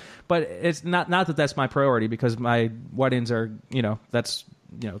knows? But it's not that that's my priority, because my weddings are, that's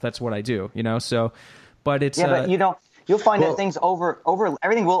what I do, So, but it's but you'll find that things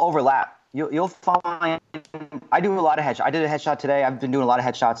everything will overlap. You'll find I do a lot of headshots. I did a headshot today. I've been doing a lot of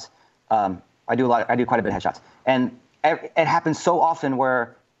headshots. I do quite a bit of headshots, and it happens so often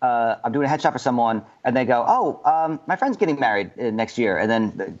where. I'm doing a headshot for someone, and they go, "Oh, my friend's getting married next year," and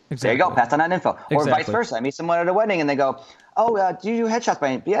then there you go, pass on that info. Or vice versa. I meet someone at a wedding, and they go, "Oh, do you do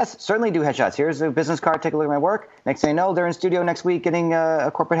headshots?" Yes, certainly do headshots. Here's a business card. Take a look at my work. Next thing you know, they're in studio next week getting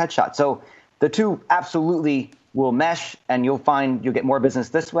a corporate headshot. So the two absolutely will mesh, and you'll get more business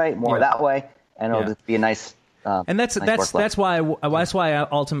this way, more that way, and it'll just be a nice. And that's why I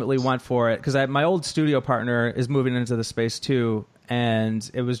ultimately went for it, because my old studio partner is moving into the space too. And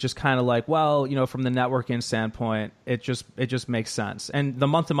it was just kind of like, well, from the networking standpoint, it just makes sense. And the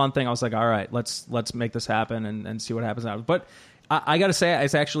month-to-month thing, I was like, all right, let's make this happen and see what happens now. But I got to say,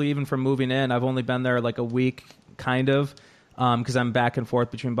 it's actually, even from moving in, I've only been there like a week, kind of, because I'm back and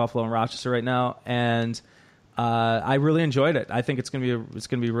forth between Buffalo and Rochester right now, and I really enjoyed it. I think it's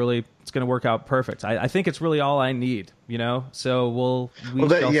gonna work out perfect. I think it's really all I need, So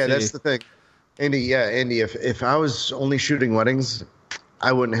that's the thing. Andy, if I was only shooting weddings,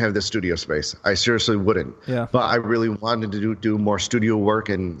 I wouldn't have the studio space. I seriously wouldn't. Yeah. But I really wanted to do more studio work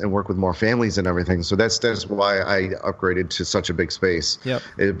and work with more families and everything. So that's why I upgraded to such a big space.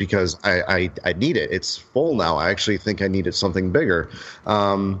 Yep. Because I need it. It's full now. I actually think I needed something bigger.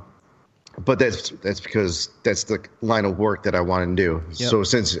 But that's because that's the line of work that I want to do. Yep. So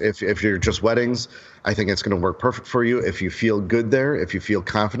since if you're just weddings, I think it's going to work perfect for you. If you feel good there, if you feel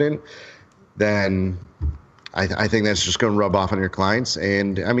confident, then I think that's just going to rub off on your clients.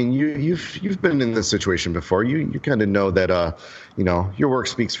 And I mean, you've been in this situation before. You kind of know that your work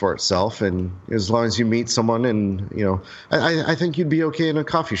speaks for itself. And as long as you meet someone, and I think you'd be okay in a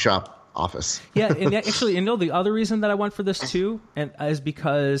coffee shop office. Yeah, and actually, the other reason that I went for this too, is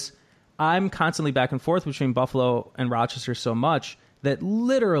because I'm constantly back and forth between Buffalo and Rochester so much that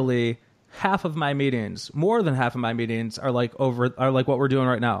literally more than half of my meetings are like what we're doing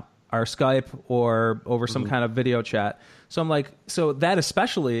right now. Our Skype or over some kind of video chat. So I'm like, that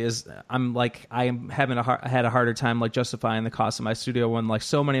especially is, I had a harder time like justifying the cost of my studio when like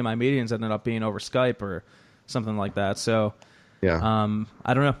so many of my meetings ended up being over Skype or something like that. So yeah,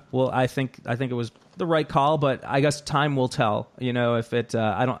 I don't know. Well, I think it was the right call, but I guess time will tell. If it,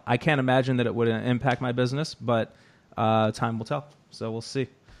 I can't imagine that it would impact my business, but time will tell. So we'll see.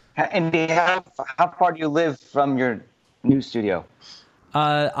 And how far do you live from your new studio?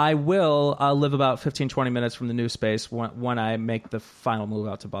 I will live about 15, 20 minutes from the new space when I make the final move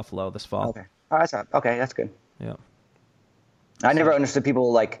out to Buffalo this fall. Okay. Oh, that's good. Yeah. I never understood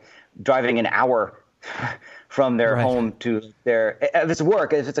people like driving an hour from their home to their. If it's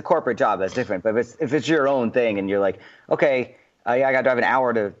work, if it's a corporate job, that's different. But if it's your own thing, and you're like, okay, I got to drive an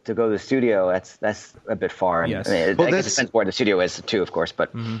hour to go to the studio. That's a bit far. Yes. I guess it depends where the studio is too, of course.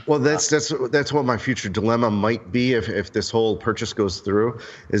 But well, that's what my future dilemma might be if this whole purchase goes through.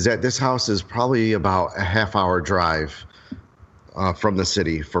 Is that this house is probably about a half-hour drive from the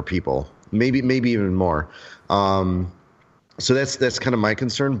city for people, maybe even more. So that's kind of my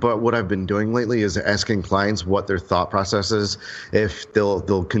concern. But what I've been doing lately is asking clients what their thought process is, if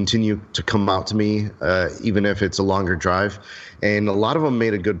they'll continue to come out to me, even if it's a longer drive. And a lot of them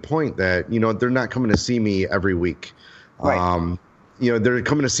made a good point that, they're not coming to see me every week. Right. They're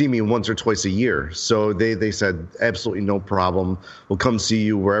coming to see me once or twice a year. So they said, absolutely no problem. We'll come see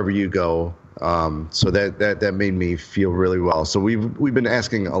you wherever you go. So that made me feel really well. So we've been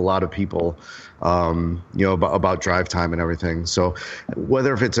asking a lot of people, about drive time and everything. So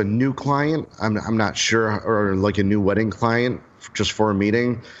whether if it's a new client, I'm not sure, or like a new wedding client just for a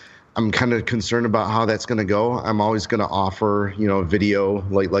meeting, I'm kind of concerned about how that's going to go. I'm always going to offer, video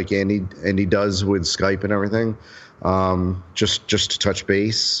like Andy does with Skype and everything, just to touch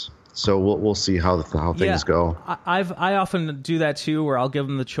base. So we'll see how things go. I often do that too, where I'll give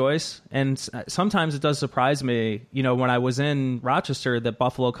them the choice, and sometimes it does surprise me. When I was in Rochester, that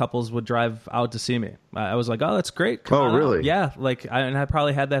Buffalo couples would drive out to see me. I was like, oh, that's great. Come on really? out. Yeah, and I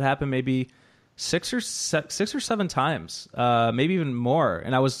probably had that happen maybe six or seven times, maybe even more.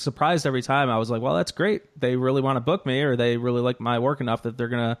 And I was surprised every time. I was like, well, that's great. They really want to book me, or they really like my work enough that they're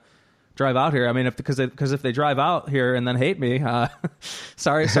gonna drive out here. I mean, because if they drive out here and then hate me,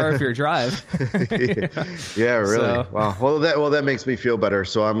 sorry for your drive. Yeah, really. So, wow. Well, that makes me feel better.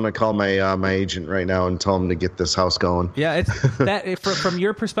 So I'm going to call my agent right now and tell him to get this house going. Yeah, it's that from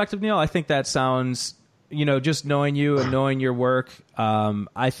your perspective, Neil. I think that sounds, just knowing you and knowing your work.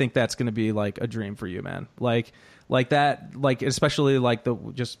 I think that's going to be like a dream for you, man. Like that, especially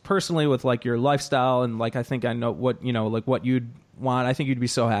just personally with your lifestyle, and I think I know what what you'd want. I think you'd be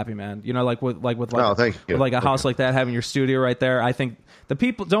so happy, man. With oh, thank you. With a house like that, having your studio right there. I think the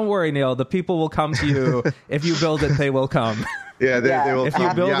people. Don't worry, Neil. The people will come to you if you build it. They will come. Yeah, they will. If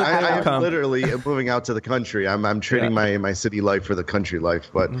you build it, they will come. I'm literally moving out to the country. I'm trading my city life for the country life,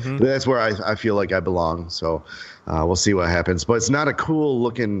 but that's where I feel like I belong. So we'll see what happens. But it's not a cool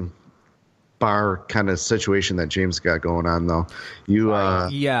looking bar kind of situation that James got going on, though. And if you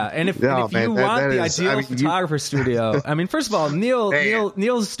want the ideal photographer studio, I mean, first of all,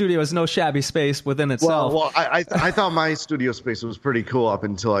 Neil's studio is no shabby space within itself. Well, I thought my studio space was pretty cool up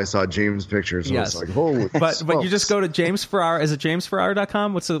until I saw James' pictures. And yes. I was like, holy but you just go to James Farrar. Is it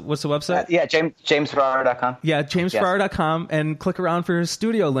jamesfarrar.com? What's the website? jamesfarrar.com. Yeah, jamesfarrar.com, and click around for his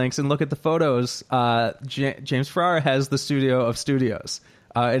studio links and look at the photos. James Farrar has the studio of studios.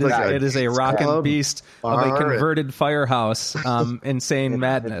 It is a rockin' beast of a converted firehouse, insane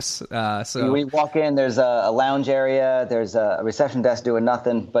madness. So we walk in, there's a lounge area, there's a reception desk doing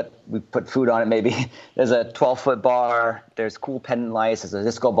nothing, but we put food on it maybe. There's a 12-foot bar, there's cool pendant lights, there's a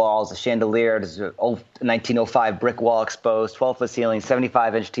disco ball, there's a chandelier, there's an old 1905 brick wall exposed, 12-foot ceiling,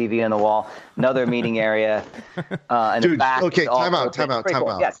 75-inch TV on the wall, another meeting area. And dude, the back okay, time out.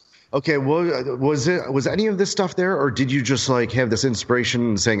 Cool. Yes. Okay, well, was any of this stuff there, or did you just have this inspiration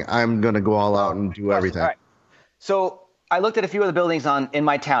and saying, I'm going to go all out and do everything? All right. So I looked at a few of the buildings in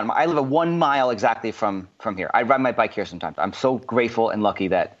my town. I live 1 mile exactly from here. I ride my bike here sometimes. I'm so grateful and lucky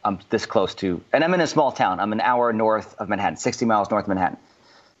that I'm this close to, and I'm in a small town. I'm an hour north of Manhattan, 60 miles north of Manhattan.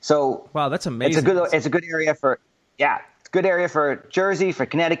 So wow, that's amazing. It's a good area for, it's a good area for Jersey, for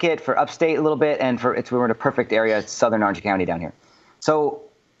Connecticut, for upstate a little bit, and we're in a perfect area. It's southern Orange County down here. So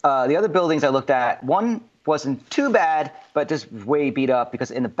the other buildings I looked at, one wasn't too bad, but just way beat up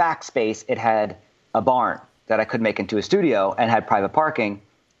because in the back space it had a barn that I could make into a studio and had private parking,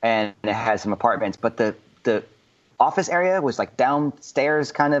 and it had some apartments. But the office area was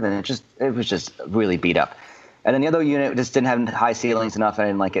downstairs kind of, and it was just really beat up. And then the other unit just didn't have high ceilings enough. I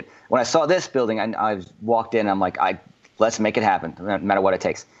didn't like it. When I saw this building, I walked in. I'm like, let's make it happen, no matter what it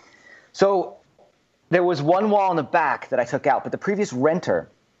takes. So there was one wall in the back that I took out, but the previous renter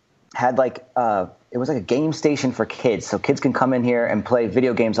had it was like a game station for kids, so kids can come in here and play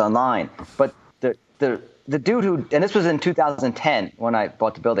video games online. But the dude who, and this was in 2010 when I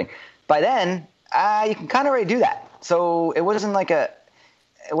bought the building, by then you can kind of already do that. So it wasn't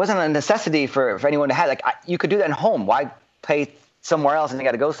a necessity for anyone to have you could do that at home. Why pay somewhere else and they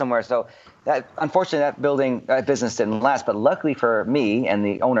got to go somewhere. So that, unfortunately, that business didn't last. But luckily for me and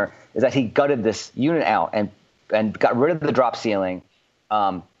the owner is that he gutted this unit out and got rid of the drop ceiling.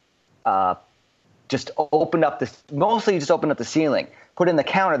 Just opened up the ceiling, put in the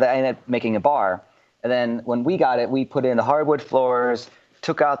counter that I ended up making a bar. And then when we got it, we put in the hardwood floors,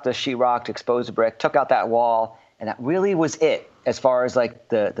 took out the sheetrock to expose the brick, took out that wall. And that really was it as far as like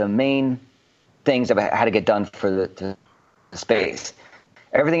the main things that I had to get done for the space.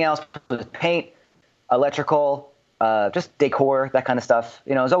 Everything else was paint, electrical, just decor, that kind of stuff.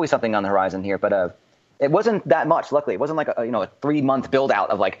 There's always something on the horizon here, but it wasn't that much. Luckily, it wasn't like a 3-month build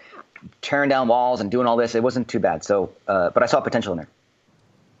out of like tearing down walls and doing all this. It wasn't too bad. So, but I saw potential in there.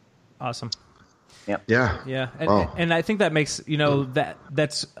 Awesome. Yeah. And I think that makes,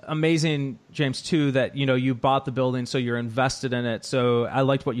 that's amazing, James, too, that, you bought the building, so you're invested in it. So I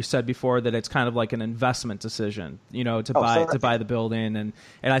liked what you said before, that it's kind of like an investment decision, to buy the building. And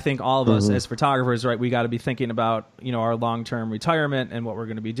I think all of us as photographers, right, we got to be thinking about, our long-term retirement and what we're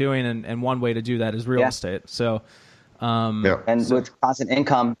going to be doing. And one way to do that is real estate. So, and with constant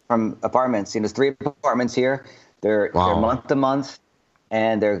income from apartments, there's 3 apartments here. They're month to month.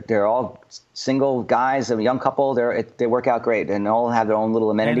 And they're all single guys, a young couple. They work out great, and all have their own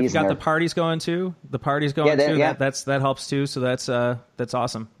little amenities. And you've got the parties going too. That helps too. So that's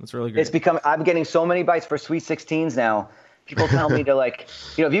awesome. That's really great. I'm getting so many bites for Sweet 16s now. People tell me to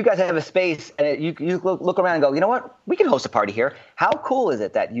if you guys have a space and you look around and go, you know what, we can host a party here. How cool is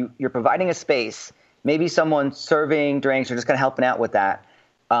it that you're providing a space? Maybe someone serving drinks or just kind of helping out with that.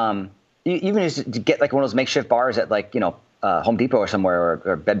 Even just to get like one of those makeshift bars at Home Depot or somewhere,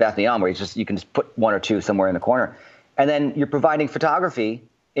 or Bed Bath & Beyond, where you can just put 1 or 2 somewhere in the corner. And then you're providing photography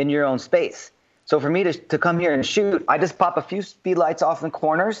in your own space. So for me to come here and shoot, I just pop a few speed lights off in the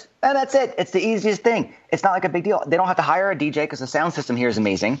corners, and that's it. It's the easiest thing. It's not like a big deal. They don't have to hire a DJ because the sound system here is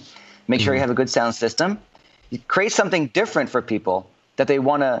amazing. Make sure you have a good sound system. You create something different for people that they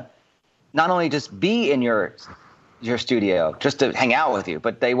want to not only just be in your studio, just to hang out with you,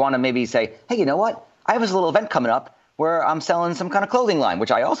 but they want to maybe say, hey, you know what? I have this little event coming up where I'm selling some kind of clothing line, which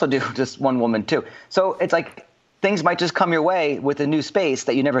I also do, just one woman too. So it's like things might just come your way with a new space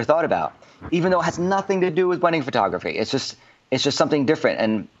that you never thought about, even though it has nothing to do with wedding photography. It's just something different.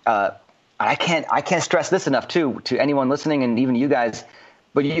 And I can't stress this enough too, to anyone listening and even you guys.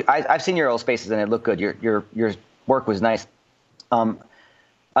 But I've seen your old spaces and it looked good. Your work was nice. An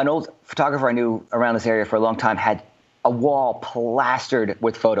old photographer I knew around this area for a long time had a wall plastered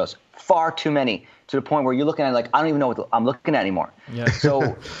with photos, far too many, to the point where you're looking at it like, I don't even know what I'm looking at anymore. Yeah. So,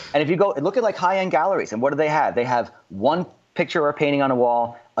 and if you go look at like high-end galleries, and what do they have? They have one picture or painting on a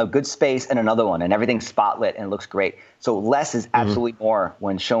wall, a good space, and another one, and everything's spotlit and it looks great. So less is absolutely more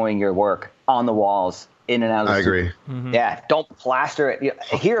when showing your work on the walls, in and out of the studio. I agree. Yeah, don't plaster it.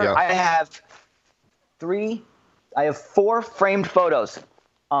 Here, I have 4 framed photos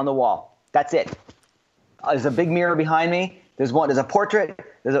on the wall. That's it. There's a big mirror behind me. There's a portrait,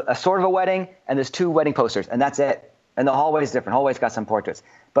 there's a sort of a wedding, and there's 2 wedding posters, and that's it. And the hallway's different. Hallway's got some portraits.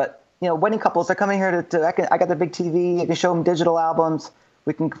 But, wedding couples, they're coming here I got the big TV. I can show them digital albums.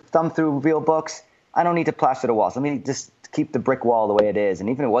 We can thumb through real books. I don't need to plaster the walls. I mean, just keep the brick wall the way it is. And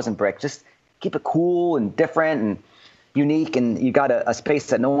even if it wasn't brick, just keep it cool and different and unique. And you got a space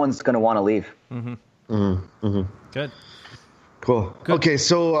that no one's going to want to leave. Mm-hmm. Mm-hmm. Mm-hmm. Good. Cool. Good. Okay,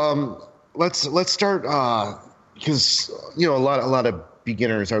 so let's start. Because a lot of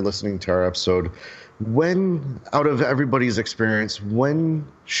beginners are listening to our episode. When, out of everybody's experience, when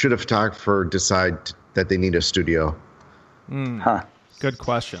should a photographer decide that they need a studio? Good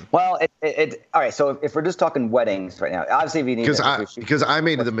question. Well, all right. So if we're just talking weddings right now, obviously if you need because I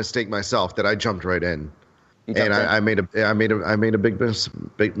made the mistake myself that I jumped right in, and I made a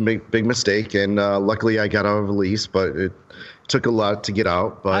big mistake, and luckily I got out of a lease, but it took a lot to get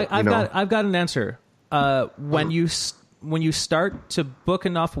out. But I've got an answer. When you start to book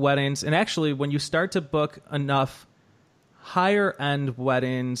enough weddings, and actually when you start to book enough higher end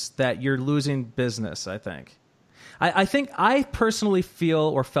weddings, that you're losing business, I think. I think I personally feel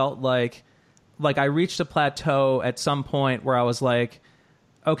or felt like I reached a plateau at some point where I was like,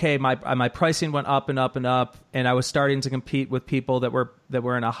 okay, my pricing went up and up and up, and I was starting to compete with people that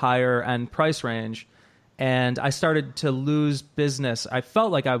were in a higher end price range. And I started to lose business. I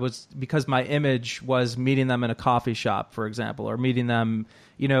felt like I was, because my image was meeting them in a coffee shop, for example, or meeting them,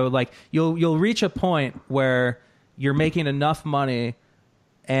 like you'll reach a point where you're making enough money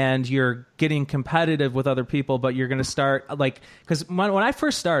and you're getting competitive with other people, but you're going to start because when I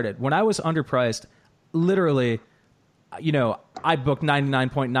first started, when I was underpriced, literally I booked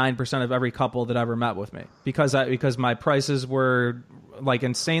 99.9% of every couple that ever met with me because my prices were like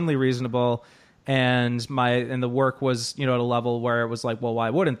insanely reasonable, and the work was, at a level where it was like, well, why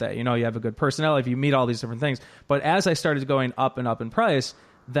wouldn't they? You have a good personality, if you meet all these different things. But as I started going up and up in price,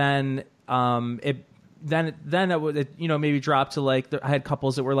 then it maybe dropped to like, I had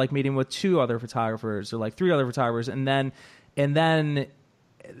couples that were like meeting with 2 other photographers or like 3 other photographers, and then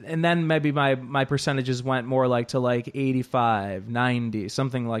maybe my percentages went more like to like 85, 90,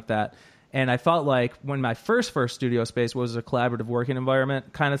 something like that. And I felt like when my first studio space was a collaborative working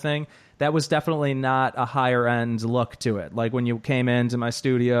environment kind of thing, that was definitely not a higher end look to it. Like when you came into my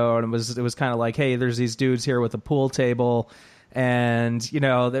studio and it was kind of like, hey, there's these dudes here with a pool table and,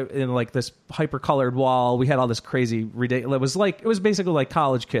 in like this hyper colored wall. We had all this crazy ridiculous. It was basically like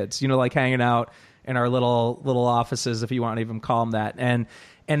college kids, like hanging out in our little offices, if you want to even call them that. And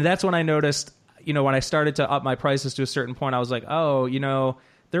that's when I noticed, when I started to up my prices to a certain point, I was like, oh,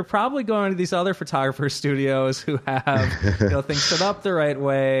 they're probably going to these other photographer studios who have, things set up the right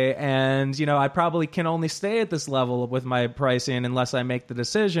way. And, I probably can only stay at this level with my pricing unless I make the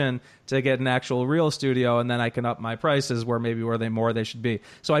decision to get an actual real studio, and then I can up my prices where they should be.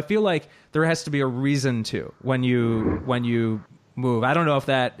 So I feel like there has to be a reason to when you move. I don't know if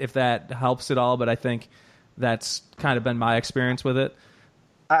that helps at all, but I think that's kind of been my experience with it.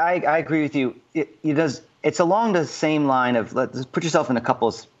 I agree with you. It's along the same line of, let's put yourself in a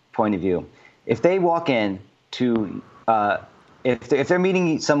couple's point of view. If they walk in to, if they're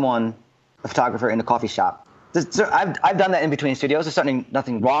meeting someone, a photographer in a coffee shop, I've done that in between studios. There's certainly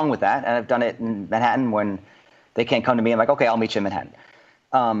nothing wrong with that, and I've done it in Manhattan when they can't come to me. I'm like, okay, I'll meet you in Manhattan.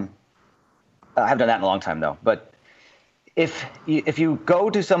 I haven't done that in a long time though. But if you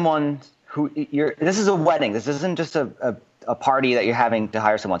go to someone this is a wedding. This isn't just a party that you're having to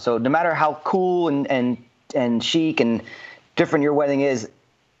hire someone. So no matter how cool and chic and different your wedding is,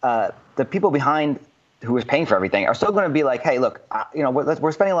 the people behind who is paying for everything are still going to be like, hey, look,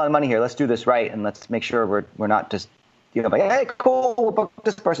 we're spending a lot of money here. Let's do this right, and let's make sure we're not just like, hey, cool, we'll book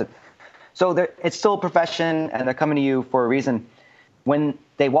this person. So it's still a profession, and they're coming to you for a reason. When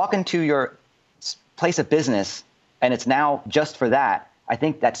they walk into your place of business, and it's now just for that, I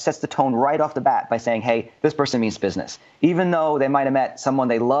think that sets the tone right off the bat by saying, hey, this person means business. Even though they might have met someone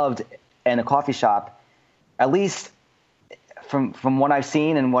they loved in a coffee shop, at least from what I've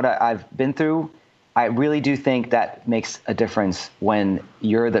seen and what I've been through, I really do think that makes a difference when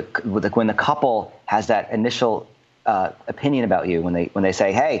when the couple has that initial opinion about you, when they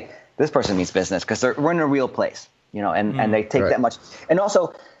say, hey, this person means business, because we're in a real place, and they take that much. And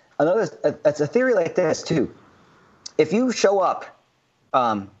also, it's a theory like this too. If you show up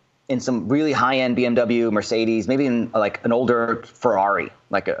in some really high-end BMW, Mercedes, maybe in like an older Ferrari,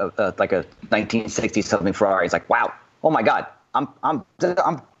 like a 1960s something Ferrari, it's like, wow, oh my God,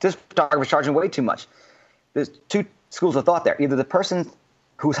 this photographer's charging way too much. There's 2 schools of thought there. Either the person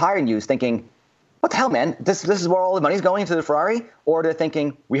who's hiring you is thinking, what the hell, man? This is where all the money's going, to the Ferrari, or they're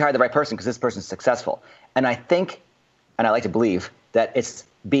thinking, we hired the right person because this person's successful. And I think, and I like to believe, that it's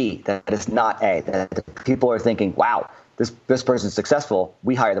B, that it's not A, that the people are thinking, wow, this person's successful,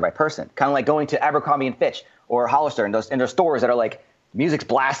 we hire the right person. Kind of like going to Abercrombie and Fitch or Hollister in their stores that are like, music's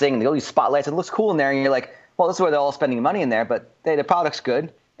blasting and they all use spotlights, it looks cool in there, and you're like, well, this is where they're all spending money in there, but the product's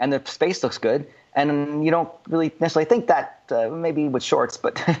good and the space looks good, and you don't really necessarily think that, maybe with shorts,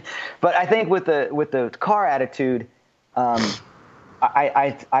 but but I think with the car attitude,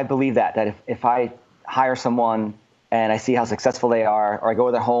 I believe that if I hire someone and I see how successful they are, or I go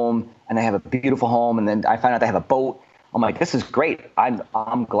to their home and they have a beautiful home, and then I find out they have a boat, I'm like, this is great.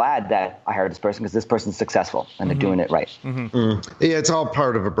 I'm glad that I hired this person because this person's successful and they're doing it right. Mm-hmm. Yeah, it's all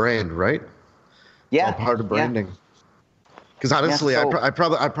part of a brand, right? Yeah, all part of branding. Because honestly, I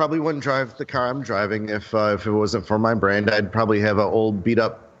probably wouldn't drive the car I'm driving if it wasn't for my brand. I'd probably have an old beat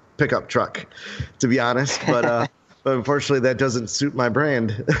up pickup truck, to be honest. But but unfortunately, that doesn't suit my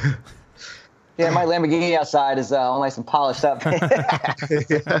brand. Yeah, my Lamborghini outside is all nice and polished up. That's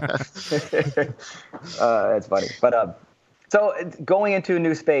funny. But so going into a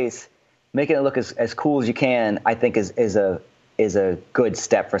new space, making it look as cool as you can, I think is a good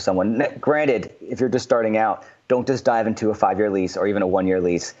step for someone. Granted, if you're just starting out, don't just dive into a 5-year lease or even a 1-year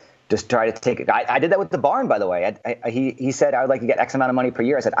lease. Just try to take it. I did that with the barn, by the way. He said, I would like to get X amount of money per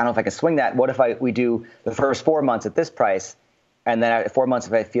year. I said, I don't know if I can swing that. What if we do the first 4 months at this price? And then at 4 months,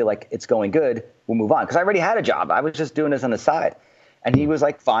 if I feel like it's going good, we'll move on. Because I already had a job. I was just doing this on the side. And he was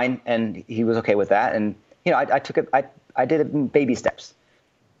like, fine. And he was okay with that. And, I took it. I did it in baby steps.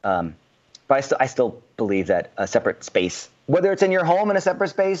 But I still believe that a separate space, whether it's in your home in a separate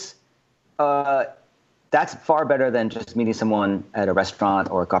space, that's far better than just meeting someone at a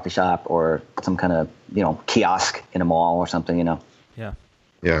restaurant or a coffee shop or some kind of, kiosk in a mall or something, Yeah.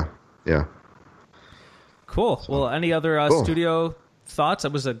 Yeah. Cool. Well, any other studio thoughts?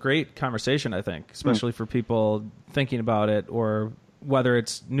 It was a great conversation, I think, especially for people thinking about it, or whether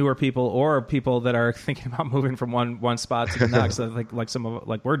it's newer people or people that are thinking about moving from one spot to the next,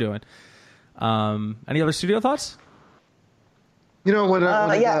 like we're doing. Any other studio thoughts? Someone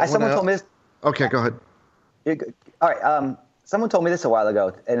told me this. Okay, go ahead. All right. Someone told me this a while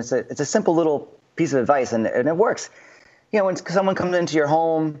ago, and it's a simple little piece of advice, and it works. When someone comes into your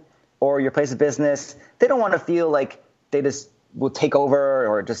home or your place of business, they don't want to feel like they just will take over,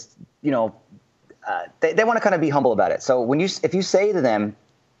 or just, they want to kind of be humble about it. So if you say to them,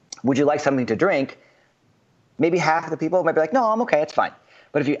 would you like something to drink? Maybe half of the people might be like, no, I'm okay, it's fine.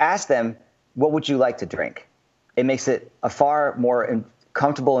 But if you ask them, what would you like to drink? It makes it a far more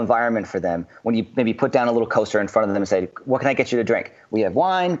comfortable environment for them when you maybe put down a little coaster in front of them and say, what can I get you to drink? We have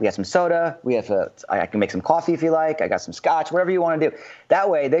wine, we have some soda, I can make some coffee if you like, I got some scotch, whatever you want to do. That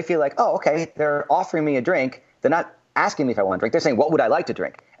way they feel like, oh, okay, they're offering me a drink. They're not asking me if I want to drink. They're saying, what would I like to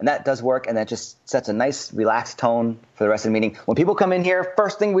drink? And that does work, and that just sets a nice, relaxed tone for the rest of the meeting. When people come in here,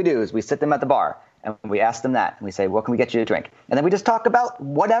 first thing we do is we sit them at the bar, and we ask them that, and we say, what can we get you to drink? And then we just talk about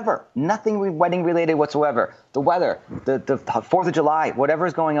whatever, nothing wedding related whatsoever. The weather, the 4th of July, whatever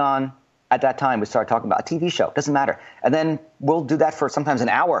is going on at that time, we start talking about a TV show, doesn't matter. And then we'll do that for sometimes an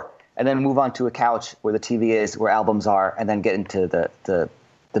hour, and then move on to a couch where the TV is, where albums are, and then get into the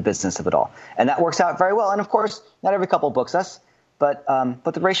business of it all. And that works out very well. And of course, not every couple books us, but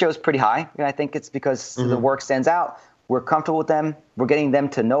the ratio is pretty high. And I think it's because the work stands out. We're comfortable with them. We're getting them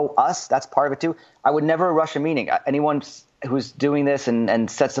to know us. That's part of it too. I would never rush a meeting. Anyone who's doing this and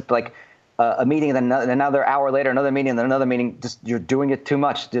sets up like a meeting and then another hour later, another meeting and then another meeting, just you're doing it too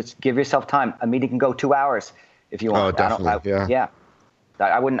much. Just give yourself time. A meeting can go 2 hours if you want. Oh, definitely. Yeah.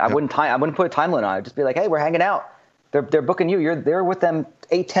 I wouldn't put a time limit on it. I'd just be like, hey, we're hanging out. They're booking you. They're with them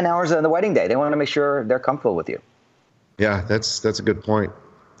 8-10 hours on the wedding day. They want to make sure they're comfortable with you. Yeah, that's a good point.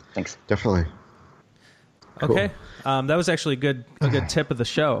 Thanks. Definitely. Cool. Okay. That was actually a good tip of the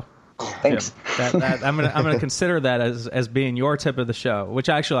show. Thanks. That I'm gonna consider that as being your tip of the show, which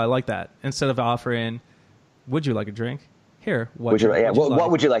actually I like that. Instead of offering, would you like a drink? Here, what would you like to drink?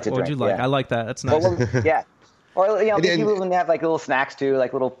 What would you like? Yeah. I like that. That's nice. Yeah. Or people even have like little snacks too,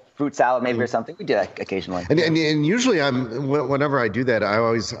 like little fruit salad maybe or something. We do that occasionally. And usually whenever I do that, I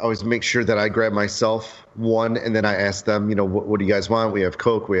always make sure that I grab myself one, and then I ask them, what do you guys want? We have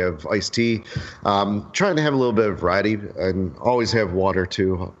Coke, we have iced tea. Trying to have a little bit of variety, and always have water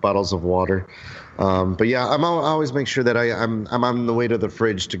too, bottles of water. But yeah, I always make sure that I'm on the way to the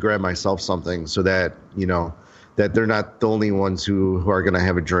fridge to grab myself something, so that that they're not the only ones who are going to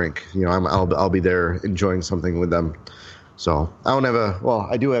have a drink. I'll be there enjoying something with them. So I don't have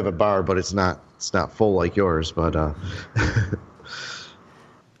I do have a bar, but it's not full like yours. But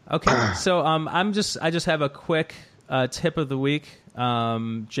okay. So I just have a quick tip of the week.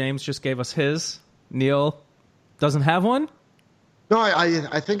 James just gave us his. Neil doesn't have one. No,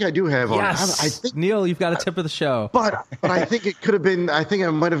 I think I do have one. Yes. I think, Neil, you've got a tip of the show. But I think it could have been. I think I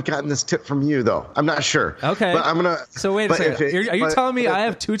might have gotten this tip from you, though. I'm not sure. Okay. But I'm gonna. So wait a second. Are you telling me I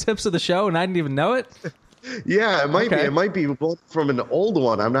have 2 tips of the show and I didn't even know it? Yeah, it might be. It might be from an old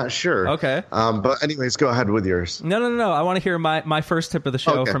one. I'm not sure. Okay. But anyways, go ahead with yours. No. I want to hear my first tip of the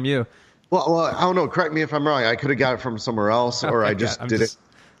show from you. Well, I don't know. Correct me if I'm wrong. I could have got it from somewhere else, or I just did it.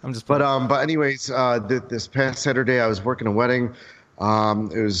 I'm just. But anyways, this past Saturday I was working a wedding.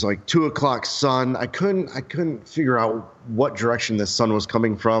 It was like 2:00 sun. I couldn't figure out what direction the sun was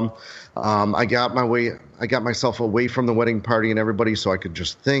coming from. I got myself away from the wedding party and everybody, so I could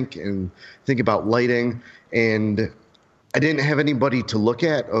just think about lighting. And I didn't have anybody to look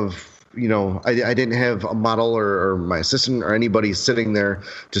at. I didn't have a model or my assistant or anybody sitting there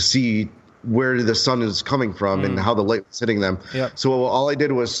to see where the sun is coming from and how the light was hitting them. Yep. So all I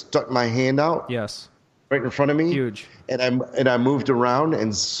did was stuck my hand out. Yes. Right in front of me. Huge. And I moved around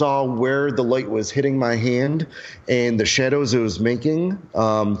and saw where the light was hitting my hand and the shadows it was making.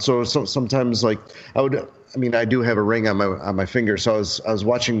 So sometimes like I do have a ring on my finger, so I was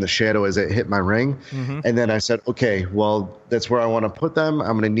watching the shadow as it hit my ring, and then I said, okay, well that's where I want to put them.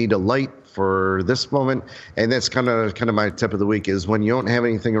 I'm going to need a light for this moment, and that's kind of my tip of the week is when you don't have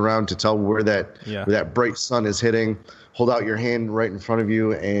anything around to tell where that bright sun is hitting. Hold out your hand right in front of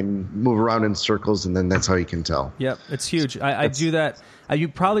you and move around in circles, and then that's how you can tell. Yep, it's huge. I do that. You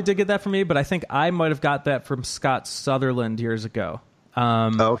probably did get that from me, but I think I might have got that from Scott Sutherland years ago.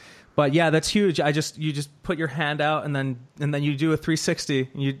 But yeah, that's huge. You just put your hand out and then you do a 360.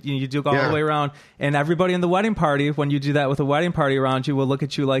 You do go all the way around, and everybody in the wedding party, when you do that with a wedding party around you, will look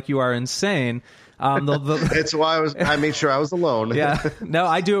at you like you are insane. That's why I made sure I was alone. Yeah, no,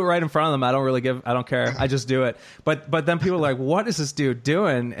 I do it right in front of them. I don't care. I just do it. But then people are like, "What is this dude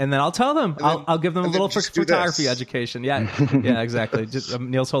doing?" And then I'll tell them. I'll give them a little photography education. Yeah, yeah, exactly. Just,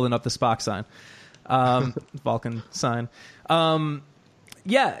 Neil's holding up the Spock sign, Vulcan sign.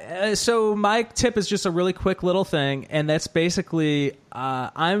 So my tip is just a really quick little thing, and that's basically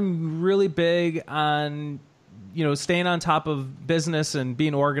I'm really big on staying on top of business and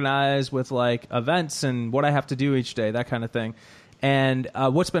being organized with like events and what I have to do each day, that kind of thing. And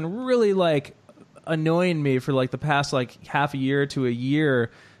what's been really like annoying me for like the past like half a year to a year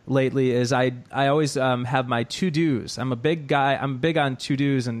lately is I always have my to-dos. I'm big on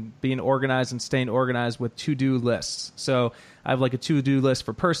to-dos and being organized and staying organized with to-do lists. So I have like a to-do list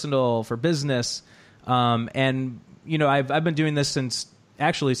for personal, for business. And I've been doing this since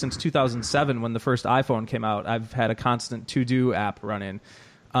 2007 when the first iPhone came out. I've had a constant to-do app running.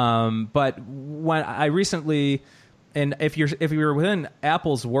 But when I recently, and if you're within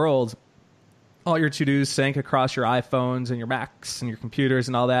Apple's world, all your to-dos sync across your iPhones and your Macs and your computers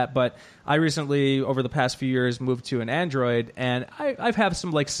and all that. But I recently, over the past few years, moved to an Android, and I've had some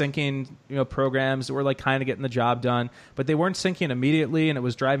like syncing programs that were like kind of getting the job done, but they weren't syncing immediately, and it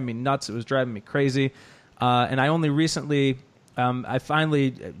was driving me nuts. It was driving me crazy. And I only recently, I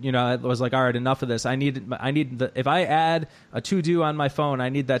finally, I was like, all right, enough of this. If I add a to-do on my phone, I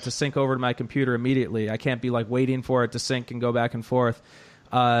need that to sync over to my computer immediately. I can't be like waiting for it to sync and go back and forth.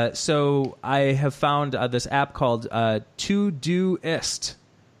 So I have found this app called Todoist,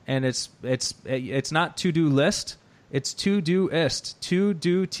 and it's not to-do list, it's Todoist,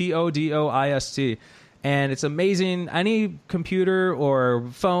 Todoist, and it's amazing. Any computer or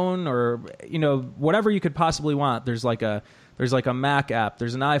phone or whatever you could possibly want. There's like a Mac app,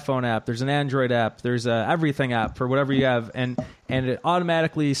 there's an iPhone app, there's an Android app, there's a everything app for whatever you have, and it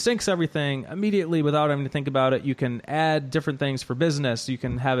automatically syncs everything immediately without having to think about it. You can add different things for business. You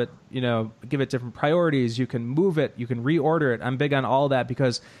can have it, give it different priorities. You can move it. You can reorder it. I'm big on all that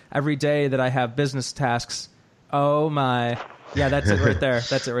because every day that I have business tasks, oh my, yeah, that's it right there.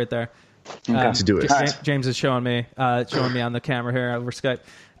 That's it right there. To do it. James is showing me on the camera here over Skype.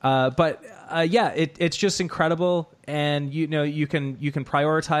 It's just incredible, and you can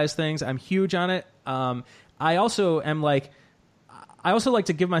prioritize things. I'm huge on it. I also like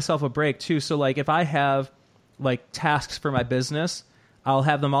to give myself a break too. So like if I have like tasks for my business, I'll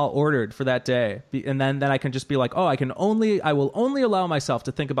have them all ordered for that day, and then I can just be like, I will only allow myself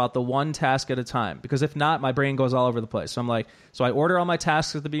to think about the one task at a time, because if not, my brain goes all over the place. So I'm like, so I order all my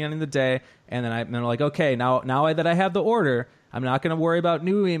tasks at the beginning of the day, and then I'm like, okay, now that I have the order, I'm not going to worry about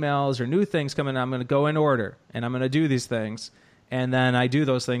new emails or new things coming. I'm going to go in order, and I'm going to do these things. And then I do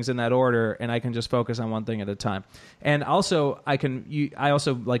those things in that order, and I can just focus on one thing at a time. And also, I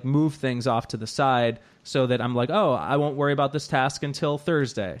also like move things off to the side so that I'm like, I won't worry about this task until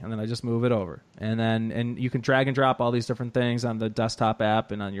Thursday, and then I just move it over. And you can drag and drop all these different things on the desktop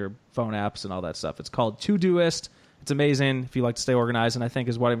app and on your phone apps and all that stuff. It's called Todoist. It's amazing if you like to stay organized, and I think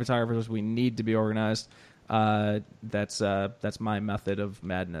as wedding photographers, we need to be organized. That's my method of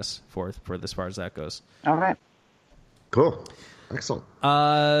madness for as far as that goes. All right. Cool. Excellent.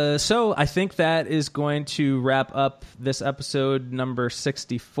 So I think that is going to wrap up this episode number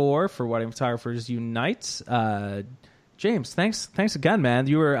 64 for Wedding Photographers Unite. James, thanks again, man.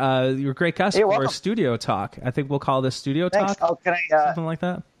 You were a great guest for Studio Talk. I think we'll call this Studio Talk. Oh, can I something like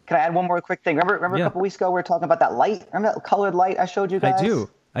that? Can I add one more quick thing? Remember a couple weeks ago we were talking about that light? Remember that colored light I showed you guys?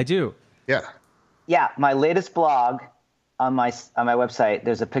 I do. Yeah. Yeah, my latest blog on my website,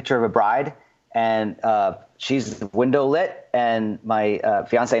 there's a picture of a bride, and she's window lit, and my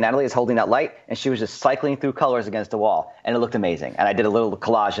fiance Natalie is holding that light, and she was just cycling through colors against the wall, and it looked amazing. And I did a little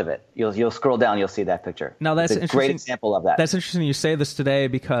collage of it. You'll scroll down, you'll see that picture. Now that's a great example of that. That's interesting you say this today,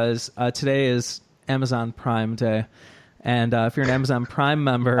 because today is Amazon Prime Day, and if you're an Amazon Prime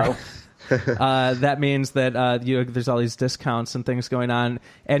member. That means that there's all these discounts and things going on,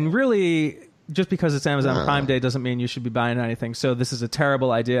 and really, just because it's Amazon Prime Day doesn't mean you should be buying anything. So this is a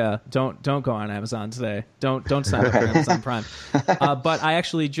terrible idea. Don't go on Amazon today. Don't sign up for Amazon Prime. But I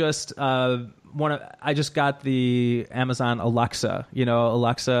actually just I just got the Amazon Alexa.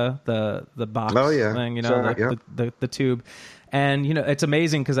 Alexa, the box thing. The tube, and it's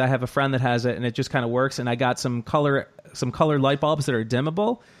amazing because I have a friend that has it, and it just kind of works. And I got some color light bulbs that are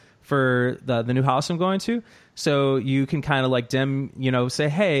dimmable for the new house I'm going to. So you can kind of like dim, say,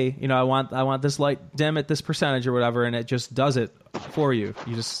 hey, I want this light dim at this percentage or whatever, and it just does it for you.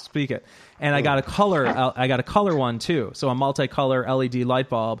 You just speak it. And I got a color one too. So a multicolor LED light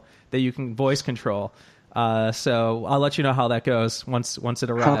bulb that you can voice control. So I'll let you know how that goes once it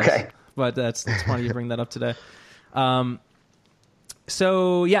arrives. Okay. But that's funny you bring that up today.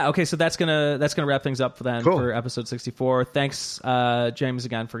 So yeah, okay. So that's gonna wrap things up for episode 64. Thanks, James,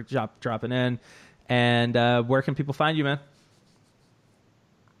 again for dropping in. And where can people find you, man?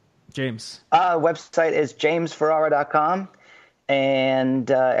 James. Website is jamesferrara.com, and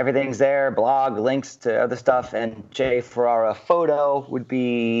everything's there. Blog, links to other stuff, and J Ferrara Photo would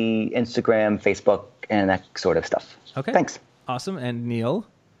be Instagram, Facebook, and that sort of stuff. Okay. Thanks. Awesome. And Neil.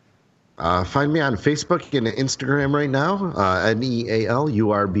 Find me on Facebook and Instagram right now,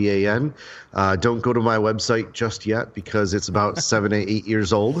 NEALURBAN. Don't go to my website just yet because it's about 7 to 8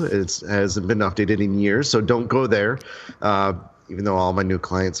 years old. It hasn't been updated in years, so don't go there. Even though all my new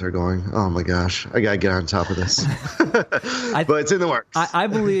clients are going, oh my gosh, I got to get on top of this. But it's in the works. I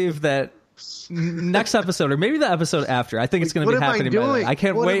believe that next episode, or maybe the episode after, I think it's going to be happening. I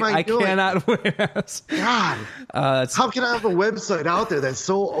can't wait. I cannot wait. God, how can I have a website out there that's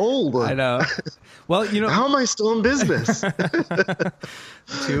so old? I know. Well, how am I still in business?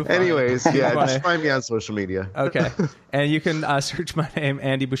 Anyways, just find me on social media. Okay, and you can search my name,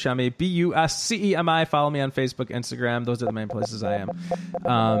 Andy Buscemi, Buscemi. Follow me on Facebook, Instagram. Those are the main places I am.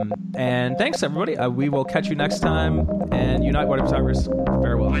 And thanks, everybody. We will catch you next time. And Unite Wedding Photographers.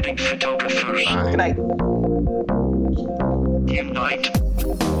 Farewell. Wedding photographers. Bye. Good night. Unite.